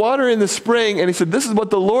puts the water in the spring, and he said, this is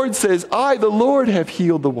what the Lord says. I, the Lord, have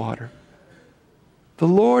healed the water. The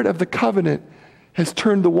Lord of the covenant has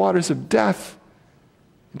turned the waters of death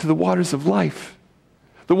into the waters of life.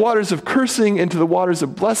 The waters of cursing into the waters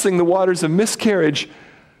of blessing. The waters of miscarriage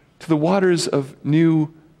to the waters of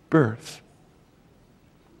new birth.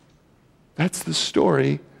 That's the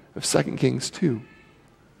story of 2 Kings 2.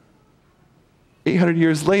 800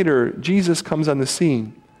 years later, Jesus comes on the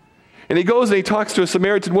scene. And he goes and he talks to a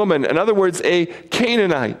Samaritan woman, in other words, a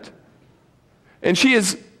Canaanite. And she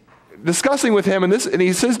is discussing with him, and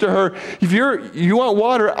he says to her, if you want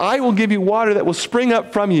water, I will give you water that will spring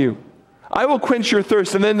up from you. I will quench your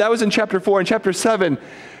thirst. And then that was in chapter 4. In chapter 7,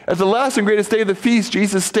 at the last and greatest day of the feast,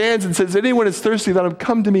 Jesus stands and says, anyone is thirsty, let him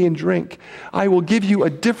come to me and drink. I will give you a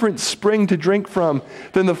different spring to drink from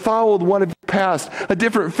than the fouled one of your past, a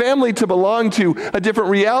different family to belong to, a different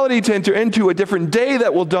reality to enter into, a different day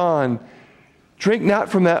that will dawn. Drink not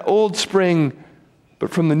from that old spring, but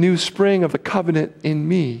from the new spring of the covenant in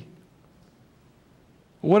me.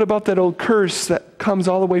 What about that old curse that comes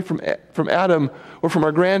all the way from Adam or from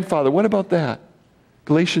our grandfather? What about that?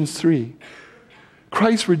 Galatians 3.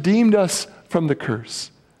 Christ redeemed us from the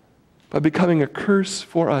curse by becoming a curse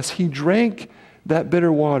for us. He drank that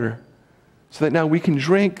bitter water so that now we can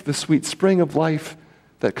drink the sweet spring of life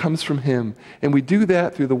that comes from him. And we do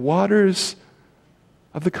that through the waters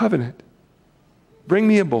of the covenant. Bring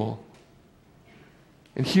me a bull.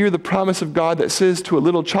 and hear the promise of God that says to a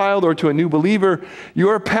little child or to a new believer,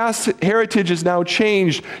 your past heritage is now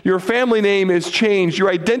changed. Your family name is changed. Your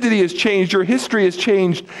identity is changed. Your history is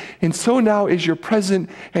changed. And so now is your present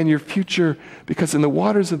and your future, because in the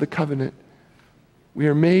waters of the covenant, we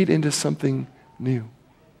are made into something new.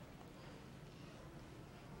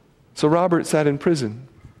 So Robert sat in prison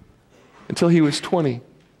until he was 20.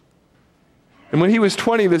 And when he was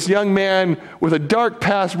 20, this young man with a dark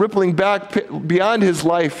past rippling back beyond his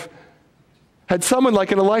life had someone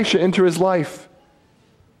like an Elisha enter his life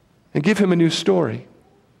and give him a new story.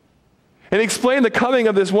 And explain the coming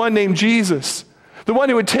of this one named Jesus, the one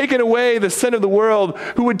who had taken away the sin of the world,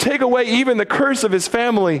 who would take away even the curse of his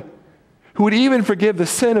family, who would even forgive the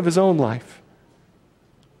sin of his own life.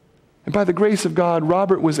 And by the grace of God,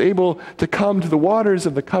 Robert was able to come to the waters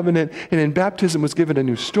of the covenant, and in baptism was given a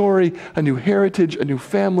new story, a new heritage, a new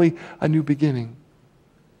family, a new beginning.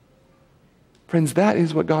 Friends, that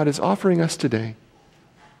is what God is offering us today,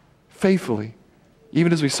 faithfully,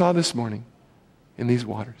 even as we saw this morning in these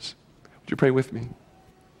waters. Would you pray with me?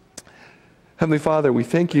 Heavenly Father, we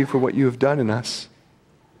thank you for what you have done in us,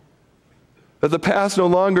 that the past no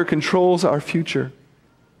longer controls our future.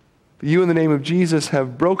 You, in the name of Jesus,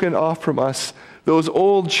 have broken off from us those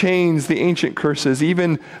old chains, the ancient curses,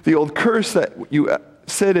 even the old curse that you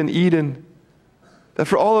said in Eden, that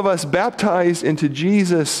for all of us baptized into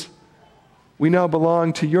Jesus, we now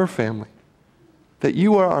belong to your family, that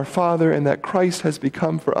you are our Father and that Christ has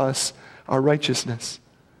become for us our righteousness.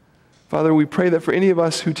 Father, we pray that for any of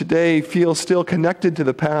us who today feel still connected to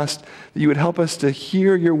the past, that you would help us to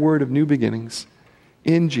hear your word of new beginnings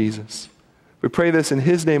in Jesus. We pray this in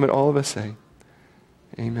his name, and all of us say,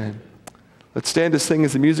 amen. Let's stand to sing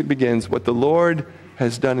as the music begins, What the Lord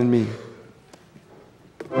Has Done in Me.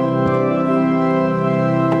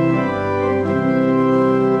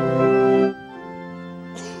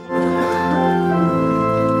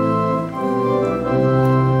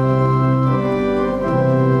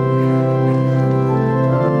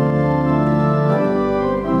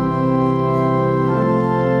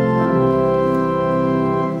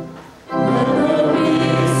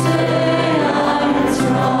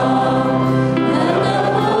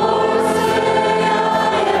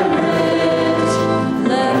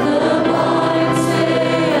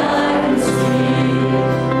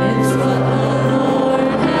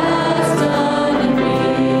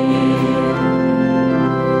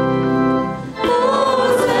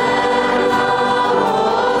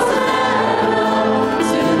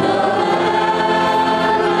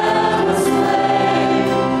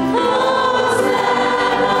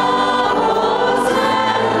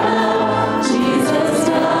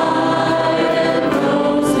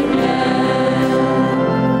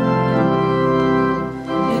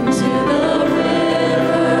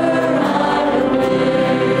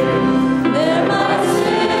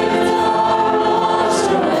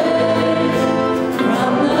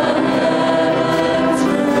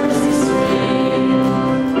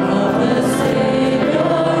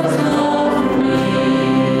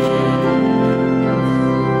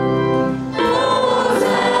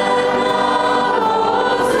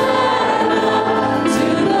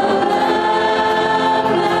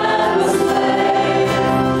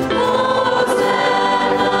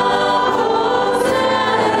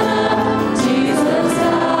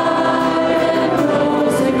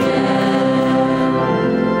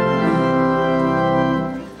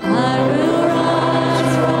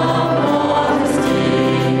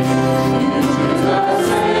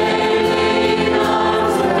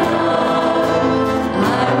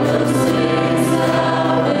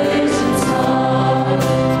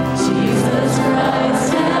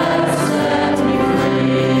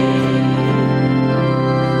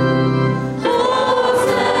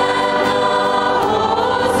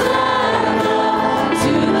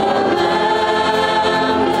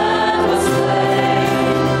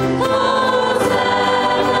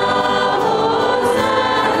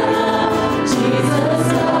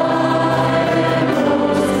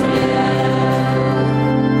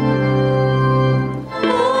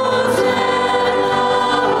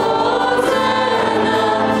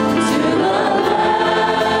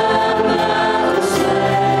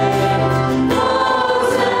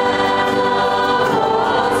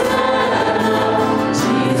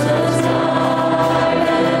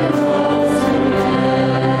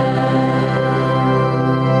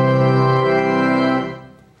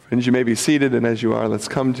 You may be seated, and as you are, let's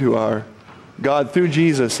come to our God through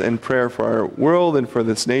Jesus in prayer for our world and for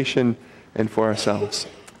this nation and for ourselves.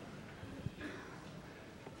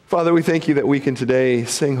 Father, we thank you that we can today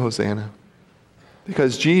sing Hosanna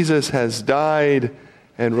because Jesus has died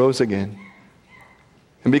and rose again.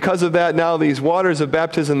 And because of that, now these waters of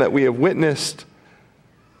baptism that we have witnessed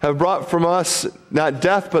have brought from us not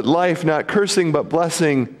death but life, not cursing but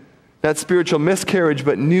blessing, not spiritual miscarriage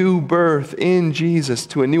but new birth in Jesus,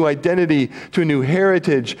 to a new identity, to a new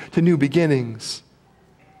heritage, to new beginnings.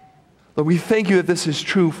 Lord, we thank you that this is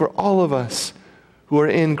true for all of us who are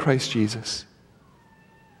in Christ Jesus.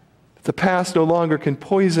 The past no longer can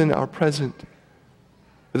poison our present,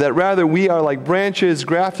 but that rather we are like branches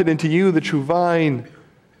grafted into you, the true vine,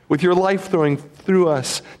 with your life flowing through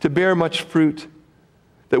us to bear much fruit,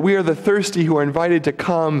 that we are the thirsty who are invited to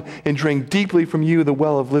come and drink deeply from you the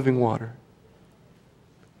well of living water.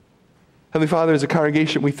 Heavenly Father, as a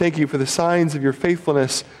congregation, we thank you for the signs of your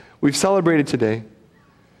faithfulness we've celebrated today.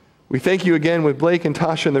 We thank you again with Blake and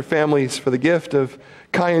Tasha and their families for the gift of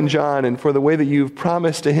Kai and John and for the way that you've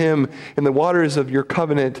promised to him in the waters of your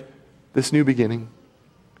covenant this new beginning.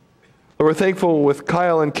 Lord, we're thankful with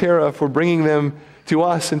Kyle and Kara for bringing them to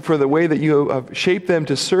us and for the way that you have shaped them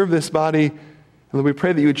to serve this body. And Lord, we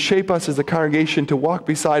pray that you would shape us as a congregation to walk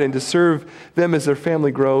beside and to serve them as their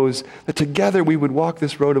family grows, that together we would walk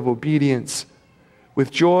this road of obedience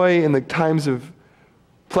with joy in the times of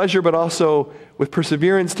pleasure, but also with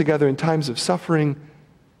perseverance together in times of suffering.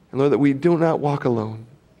 And Lord, that we do not walk alone.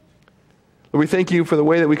 Lord, we thank you for the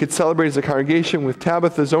way that we could celebrate as a congregation with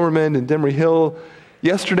Tabitha Zomerman and Demery Hill.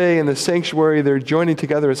 Yesterday in the sanctuary, they're joining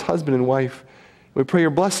together as husband and wife. We pray your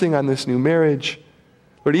blessing on this new marriage.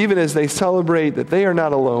 Lord, even as they celebrate that they are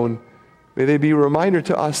not alone, may they be a reminder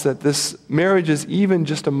to us that this marriage is even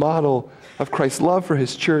just a model of Christ's love for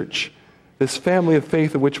his church, this family of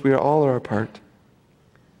faith of which we all are a part.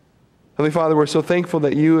 Heavenly Father, we're so thankful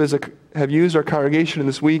that you have used our congregation in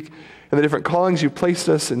this week and the different callings you've placed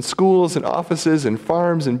us in schools and offices and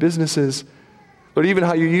farms and businesses. Lord, even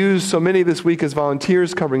how you used so many this week as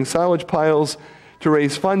volunteers covering silage piles to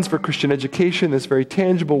raise funds for Christian education, this very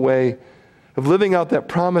tangible way of living out that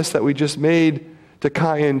promise that we just made to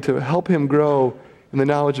Kyan to help him grow in the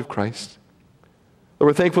knowledge of Christ. Lord,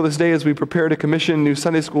 we're thankful this day as we prepare to commission new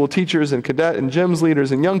Sunday school teachers and cadet and GEMS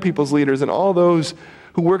leaders and young people's leaders and all those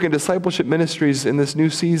who work in discipleship ministries in this new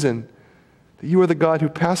season, that you are the God who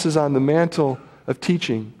passes on the mantle of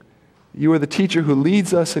teaching. You are the teacher who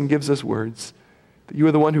leads us and gives us words. That you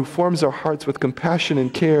are the one who forms our hearts with compassion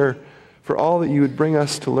and care for all that you would bring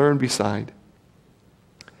us to learn beside.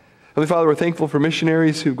 Heavenly Father, we're thankful for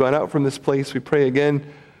missionaries who've gone out from this place. We pray again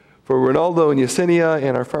for Ronaldo and Yesenia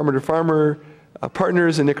and our farmer-to-farmer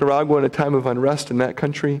partners in Nicaragua in a time of unrest in that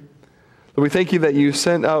country. Lord, we thank you that you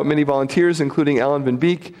sent out many volunteers, including Alan Van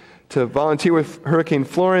Beek, to volunteer with Hurricane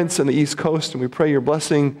Florence on the East Coast, and we pray your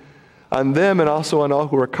blessing on them and also on all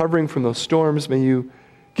who are recovering from those storms. May you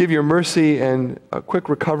give your mercy and a quick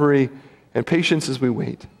recovery and patience as we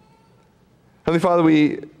wait. Heavenly Father,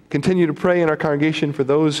 we continue to pray in our congregation for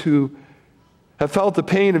those who have felt the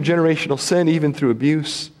pain of generational sin, even through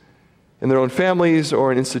abuse, in their own families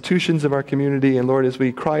or in institutions of our community. And Lord, as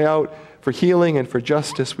we cry out for healing and for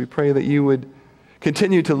justice, we pray that you would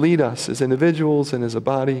continue to lead us as individuals and as a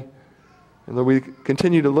body. And Lord, we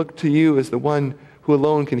continue to look to you as the one who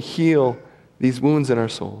alone can heal these wounds in our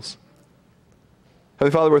souls.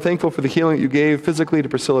 Heavenly Father, we're thankful for the healing that you gave physically to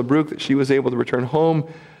Priscilla Brook, that she was able to return home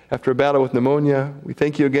after a battle with pneumonia. We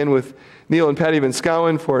thank you again with Neil and Patty Van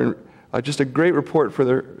Scowen for just a great report for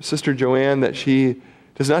their sister Joanne that she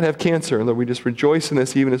does not have cancer. And Lord, we just rejoice in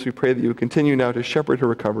this even as we pray that you would continue now to shepherd her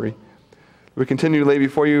recovery. We continue to lay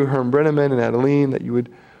before you Herm Brenneman and Adeline, that you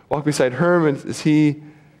would walk beside Herm as he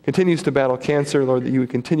continues to battle cancer. Lord, that you would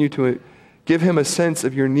continue to give him a sense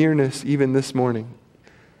of your nearness even this morning.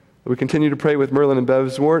 We continue to pray with Merlin and Bev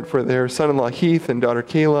Zwart for their son-in-law Heath and daughter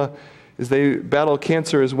Kayla as they battle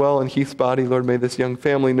cancer as well in Heath's body. Lord, may this young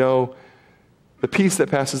family know the peace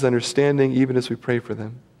that passes understanding even as we pray for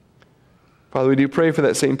them. Father, we do pray for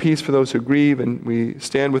that same peace for those who grieve, and we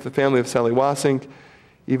stand with the family of Sally Wassink,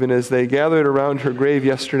 even as they gathered around her grave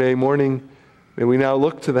yesterday morning. May we now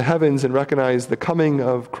look to the heavens and recognize the coming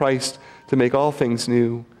of Christ to make all things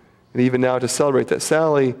new, and even now to celebrate that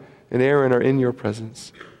Sally and Aaron are in your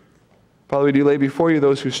presence. Father, we do lay before you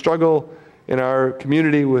those who struggle in our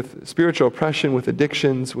community with spiritual oppression, with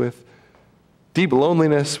addictions, with deep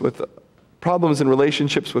loneliness, with problems in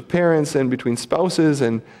relationships with parents and between spouses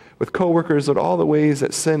and with coworkers, Lord, all the ways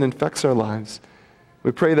that sin infects our lives.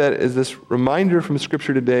 We pray that as this reminder from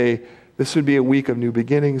Scripture today, this would be a week of new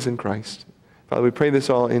beginnings in Christ. Father, we pray this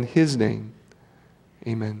all in his name.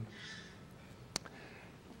 Amen.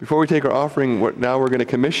 Before we take our offering, now we're going to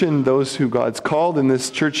commission those who God's called in this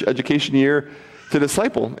church education year to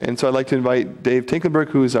disciple. And so I'd like to invite Dave Tinkenberg,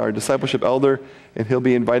 who is our discipleship elder, and he'll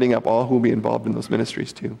be inviting up all who will be involved in those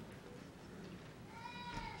ministries too.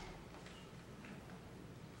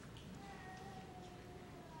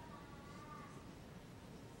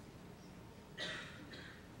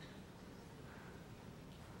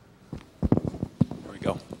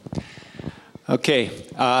 Go. Okay,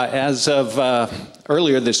 as of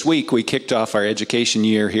earlier this week, we kicked off our education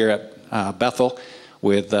year here at Bethel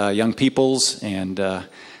with young peoples and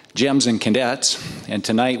gems and cadets. And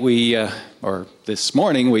tonight or this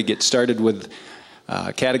morning, we get started with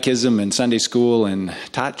catechism and Sunday school and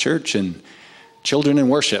taught church and children in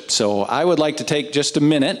worship. So I would like to take just a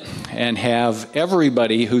minute and have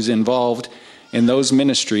everybody who's involved in those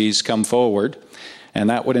ministries come forward. And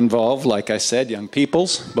that would involve, like I said, young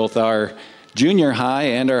peoples, both our junior high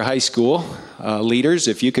and our high school leaders,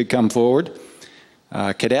 if you could come forward,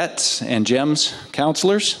 cadets and GEMS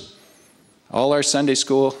counselors, all our Sunday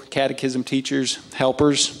school catechism teachers,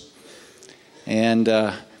 helpers, and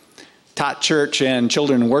taught church and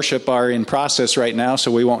children in worship are in process right now, so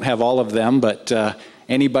we won't have all of them, but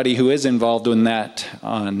anybody who is involved in that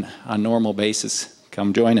on a normal basis,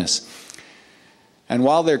 come join us. And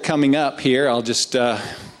while they're coming up here, I'll just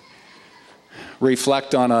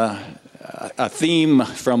reflect on a theme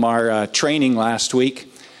from our training last week.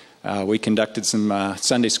 We conducted some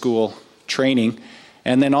Sunday school training.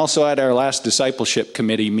 And then also at our last discipleship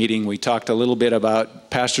committee meeting, we talked a little bit about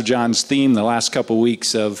Pastor John's theme the last couple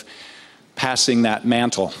weeks of passing that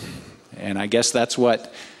mantle. And I guess that's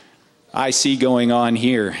what I see going on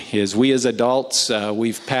here, is we as adults,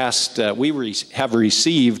 we have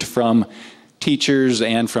received from teachers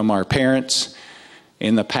and from our parents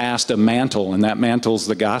in the past a mantle, and that mantle's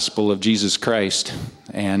the gospel of Jesus Christ.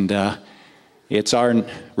 And it's our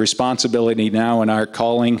responsibility now and our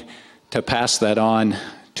calling to pass that on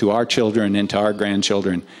to our children and to our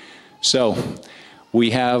grandchildren. So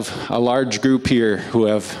we have a large group here who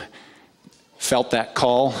have felt that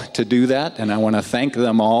call to do that, and I want to thank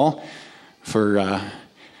them all for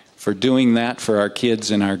doing that for our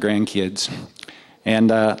kids and our grandkids.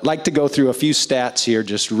 And I'd like to go through a few stats here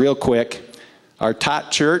just real quick. Our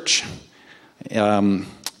taught church and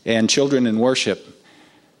children in worship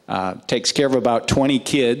takes care of about 20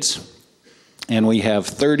 kids, and we have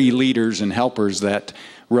 30 leaders and helpers that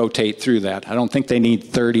rotate through that. I don't think they need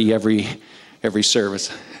 30 every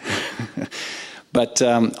service. But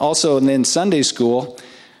also in Sunday school,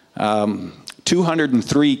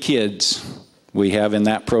 203 kids we have in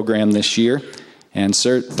that program this year. And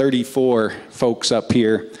 34 folks up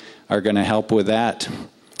here are going to help with that.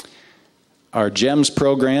 Our GEMS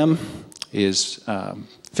program is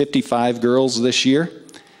 55 girls this year,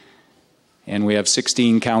 and we have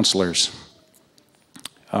 16 counselors.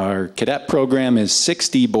 Our cadet program is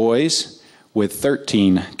 60 boys with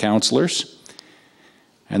 13 counselors.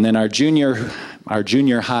 And then our junior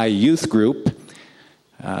high youth group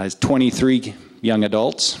is 23 young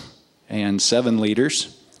adults and 7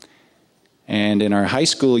 leaders. And in our high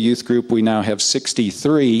school youth group, we now have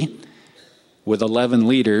 63 with 11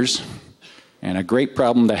 leaders. And a great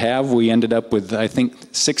problem to have, we ended up with, I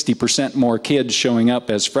think, 60% more kids showing up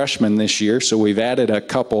as freshmen this year. So we've added a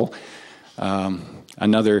couple,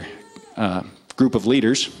 another group of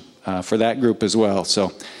leaders for that group as well.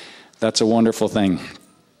 So that's a wonderful thing.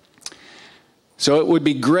 So it would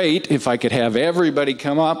be great if I could have everybody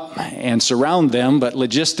come up and surround them, but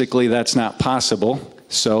logistically that's not possible.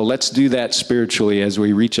 So let's do that spiritually as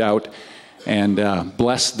we reach out and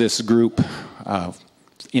bless this group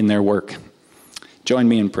in their work. Join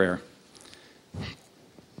me in prayer.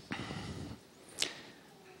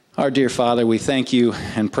 Our dear Father, we thank you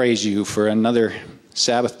and praise you for another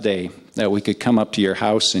Sabbath day that we could come up to your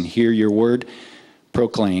house and hear your word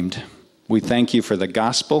proclaimed. We thank you for the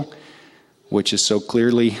gospel, which is so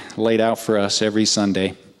clearly laid out for us every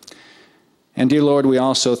Sunday. And dear Lord, we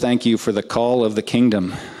also thank you for the call of the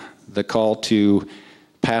kingdom, the call to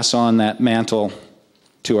pass on that mantle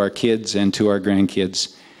to our kids and to our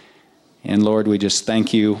grandkids. And Lord, we just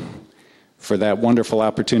thank you for that wonderful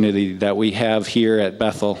opportunity that we have here at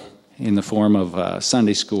Bethel in the form of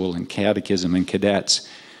Sunday school and catechism and cadets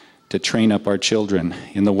to train up our children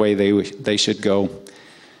in the way they should go.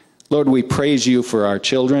 Lord, we praise you for our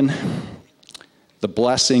children, the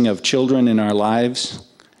blessing of children in our lives.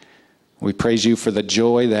 We praise you for the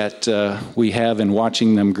joy that we have in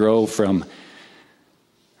watching them grow from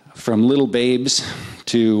little babes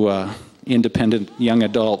to independent young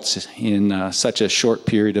adults in such a short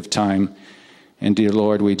period of time. And dear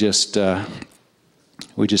Lord, we just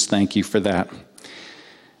thank you for that.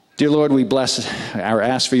 Dear Lord, we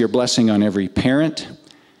ask for your blessing on every parent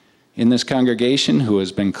in this congregation who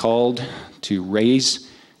has been called to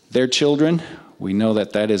raise their children. We know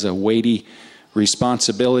that that is a weighty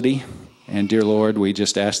responsibility. And dear Lord, we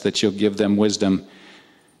just ask that you'll give them wisdom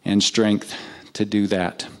and strength to do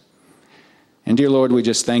that. And dear Lord, we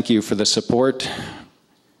just thank you for the support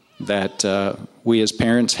that we as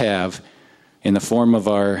parents have in the form of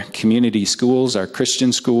our community schools, our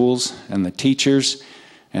Christian schools, and the teachers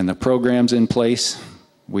and the programs in place.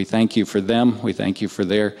 We thank you for them. We thank you for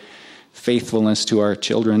their faithfulness to our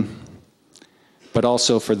children, but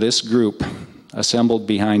also for this group assembled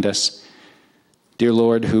behind us, dear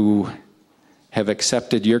Lord, who have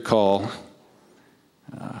accepted your call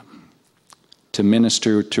to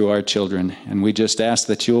minister to our children. And we just ask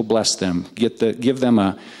that you'll bless them, give them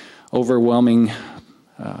a overwhelming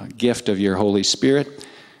gift of your Holy Spirit,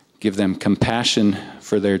 give them compassion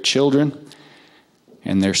for their children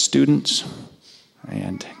and their students,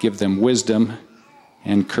 and give them wisdom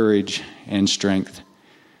and courage and strength.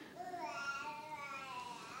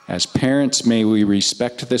 As parents, may we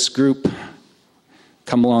respect this group,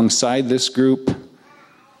 come alongside this group,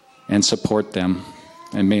 and support them.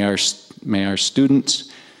 And may our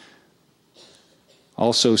students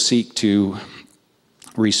also seek to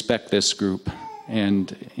respect this group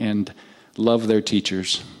and love their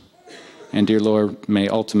teachers. And dear Lord, may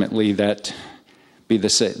ultimately that be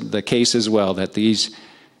the case as well, that these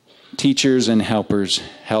teachers and helpers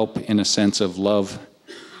help in a sense of love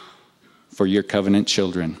for your covenant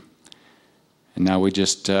children. And now we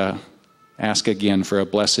just ask again for a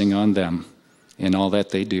blessing on them in all that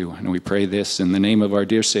they do. And we pray this in the name of our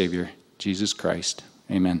dear Savior, Jesus Christ.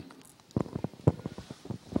 Amen.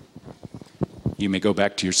 You may go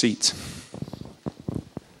back to your seats.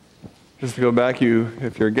 Just to go back,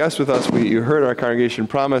 if you're a guest with us, you heard our congregation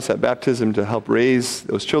promise at baptism to help raise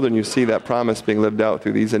those children. You see that promise being lived out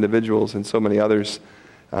through these individuals and so many others.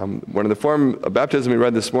 One of the form of baptism we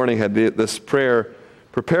read this morning had this prayer: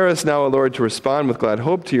 "Prepare us now, O Lord, to respond with glad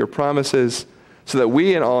hope to your promises, so that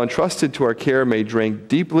we and all entrusted to our care may drink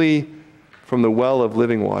deeply from the well of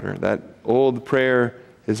living water." That old prayer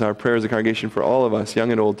is our prayer as a congregation for all of us,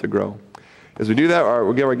 young and old, to grow. As we do that,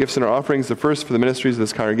 we'll give our gifts and our offerings, the first for the ministries of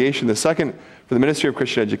this congregation, the second for the ministry of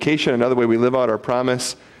Christian education, another way we live out our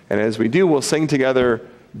promise. And as we do, we'll sing together,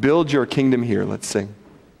 "Build Your Kingdom Here." Let's sing.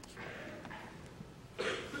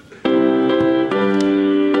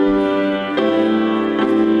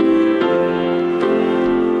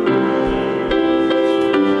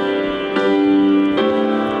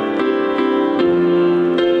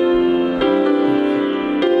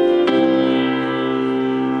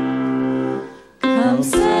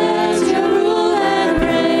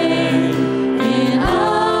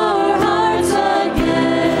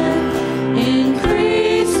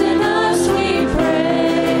 Increase in us, we pray.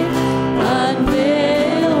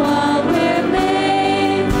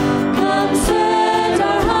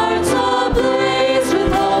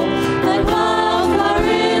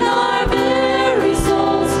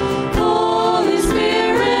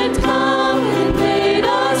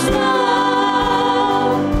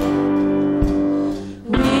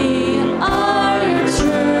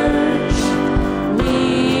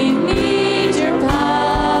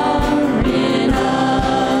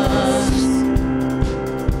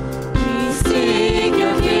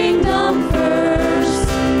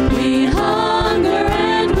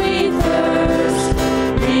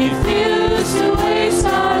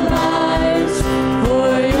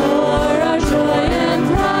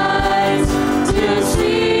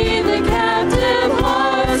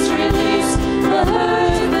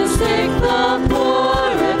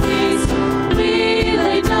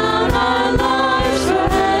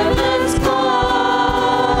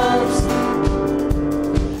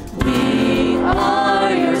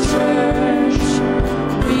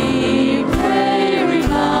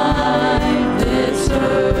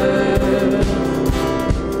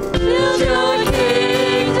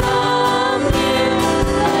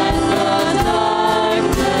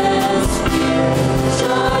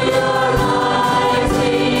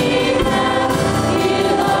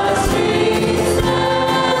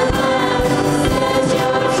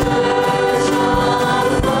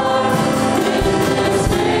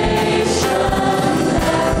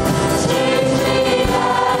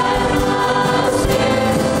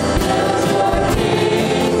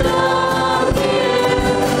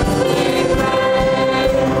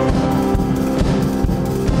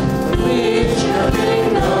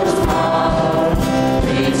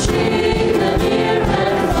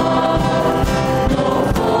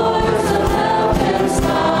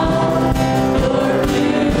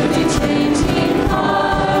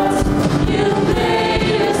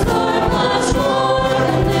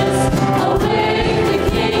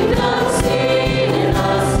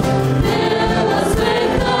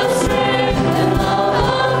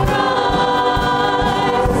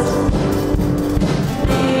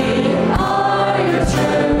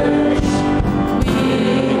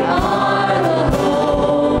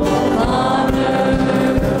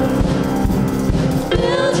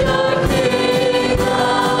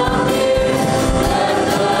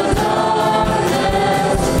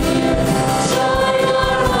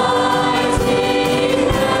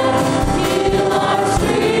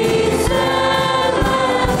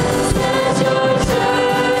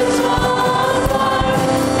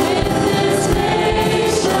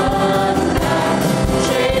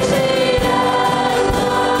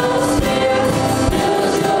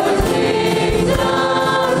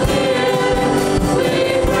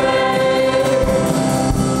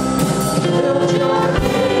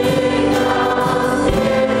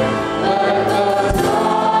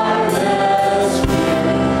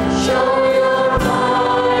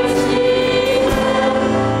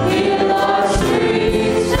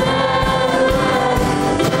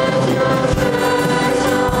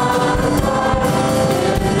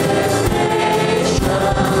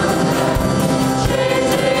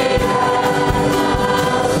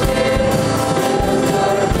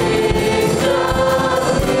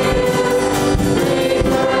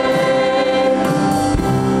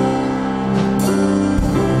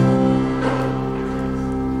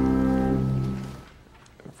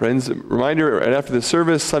 Friends, reminder, right after the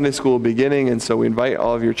service, Sunday school beginning, and so we invite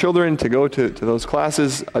all of your children to go to those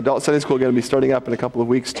classes. Adult Sunday school is going to be starting up in a couple of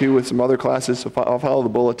weeks too with some other classes, so I'll follow the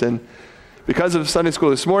bulletin. Because of Sunday school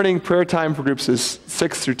this morning, prayer time for groups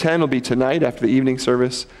 6 through 10 will be tonight after the evening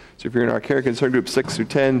service. So if you're in our care concern group 6 through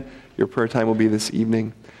 10, your prayer time will be this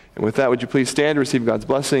evening. And with that, would you please stand to receive God's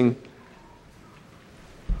blessing?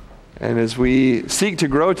 And as we seek to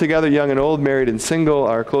grow together, young and old, married and single,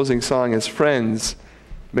 our closing song is Friends,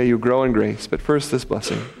 May You Grow in Grace. But first, this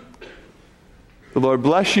blessing. The Lord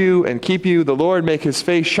bless you and keep you. The Lord make his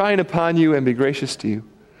face shine upon you and be gracious to you.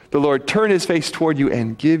 The Lord turn his face toward you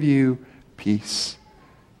and give you peace.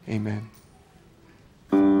 Amen.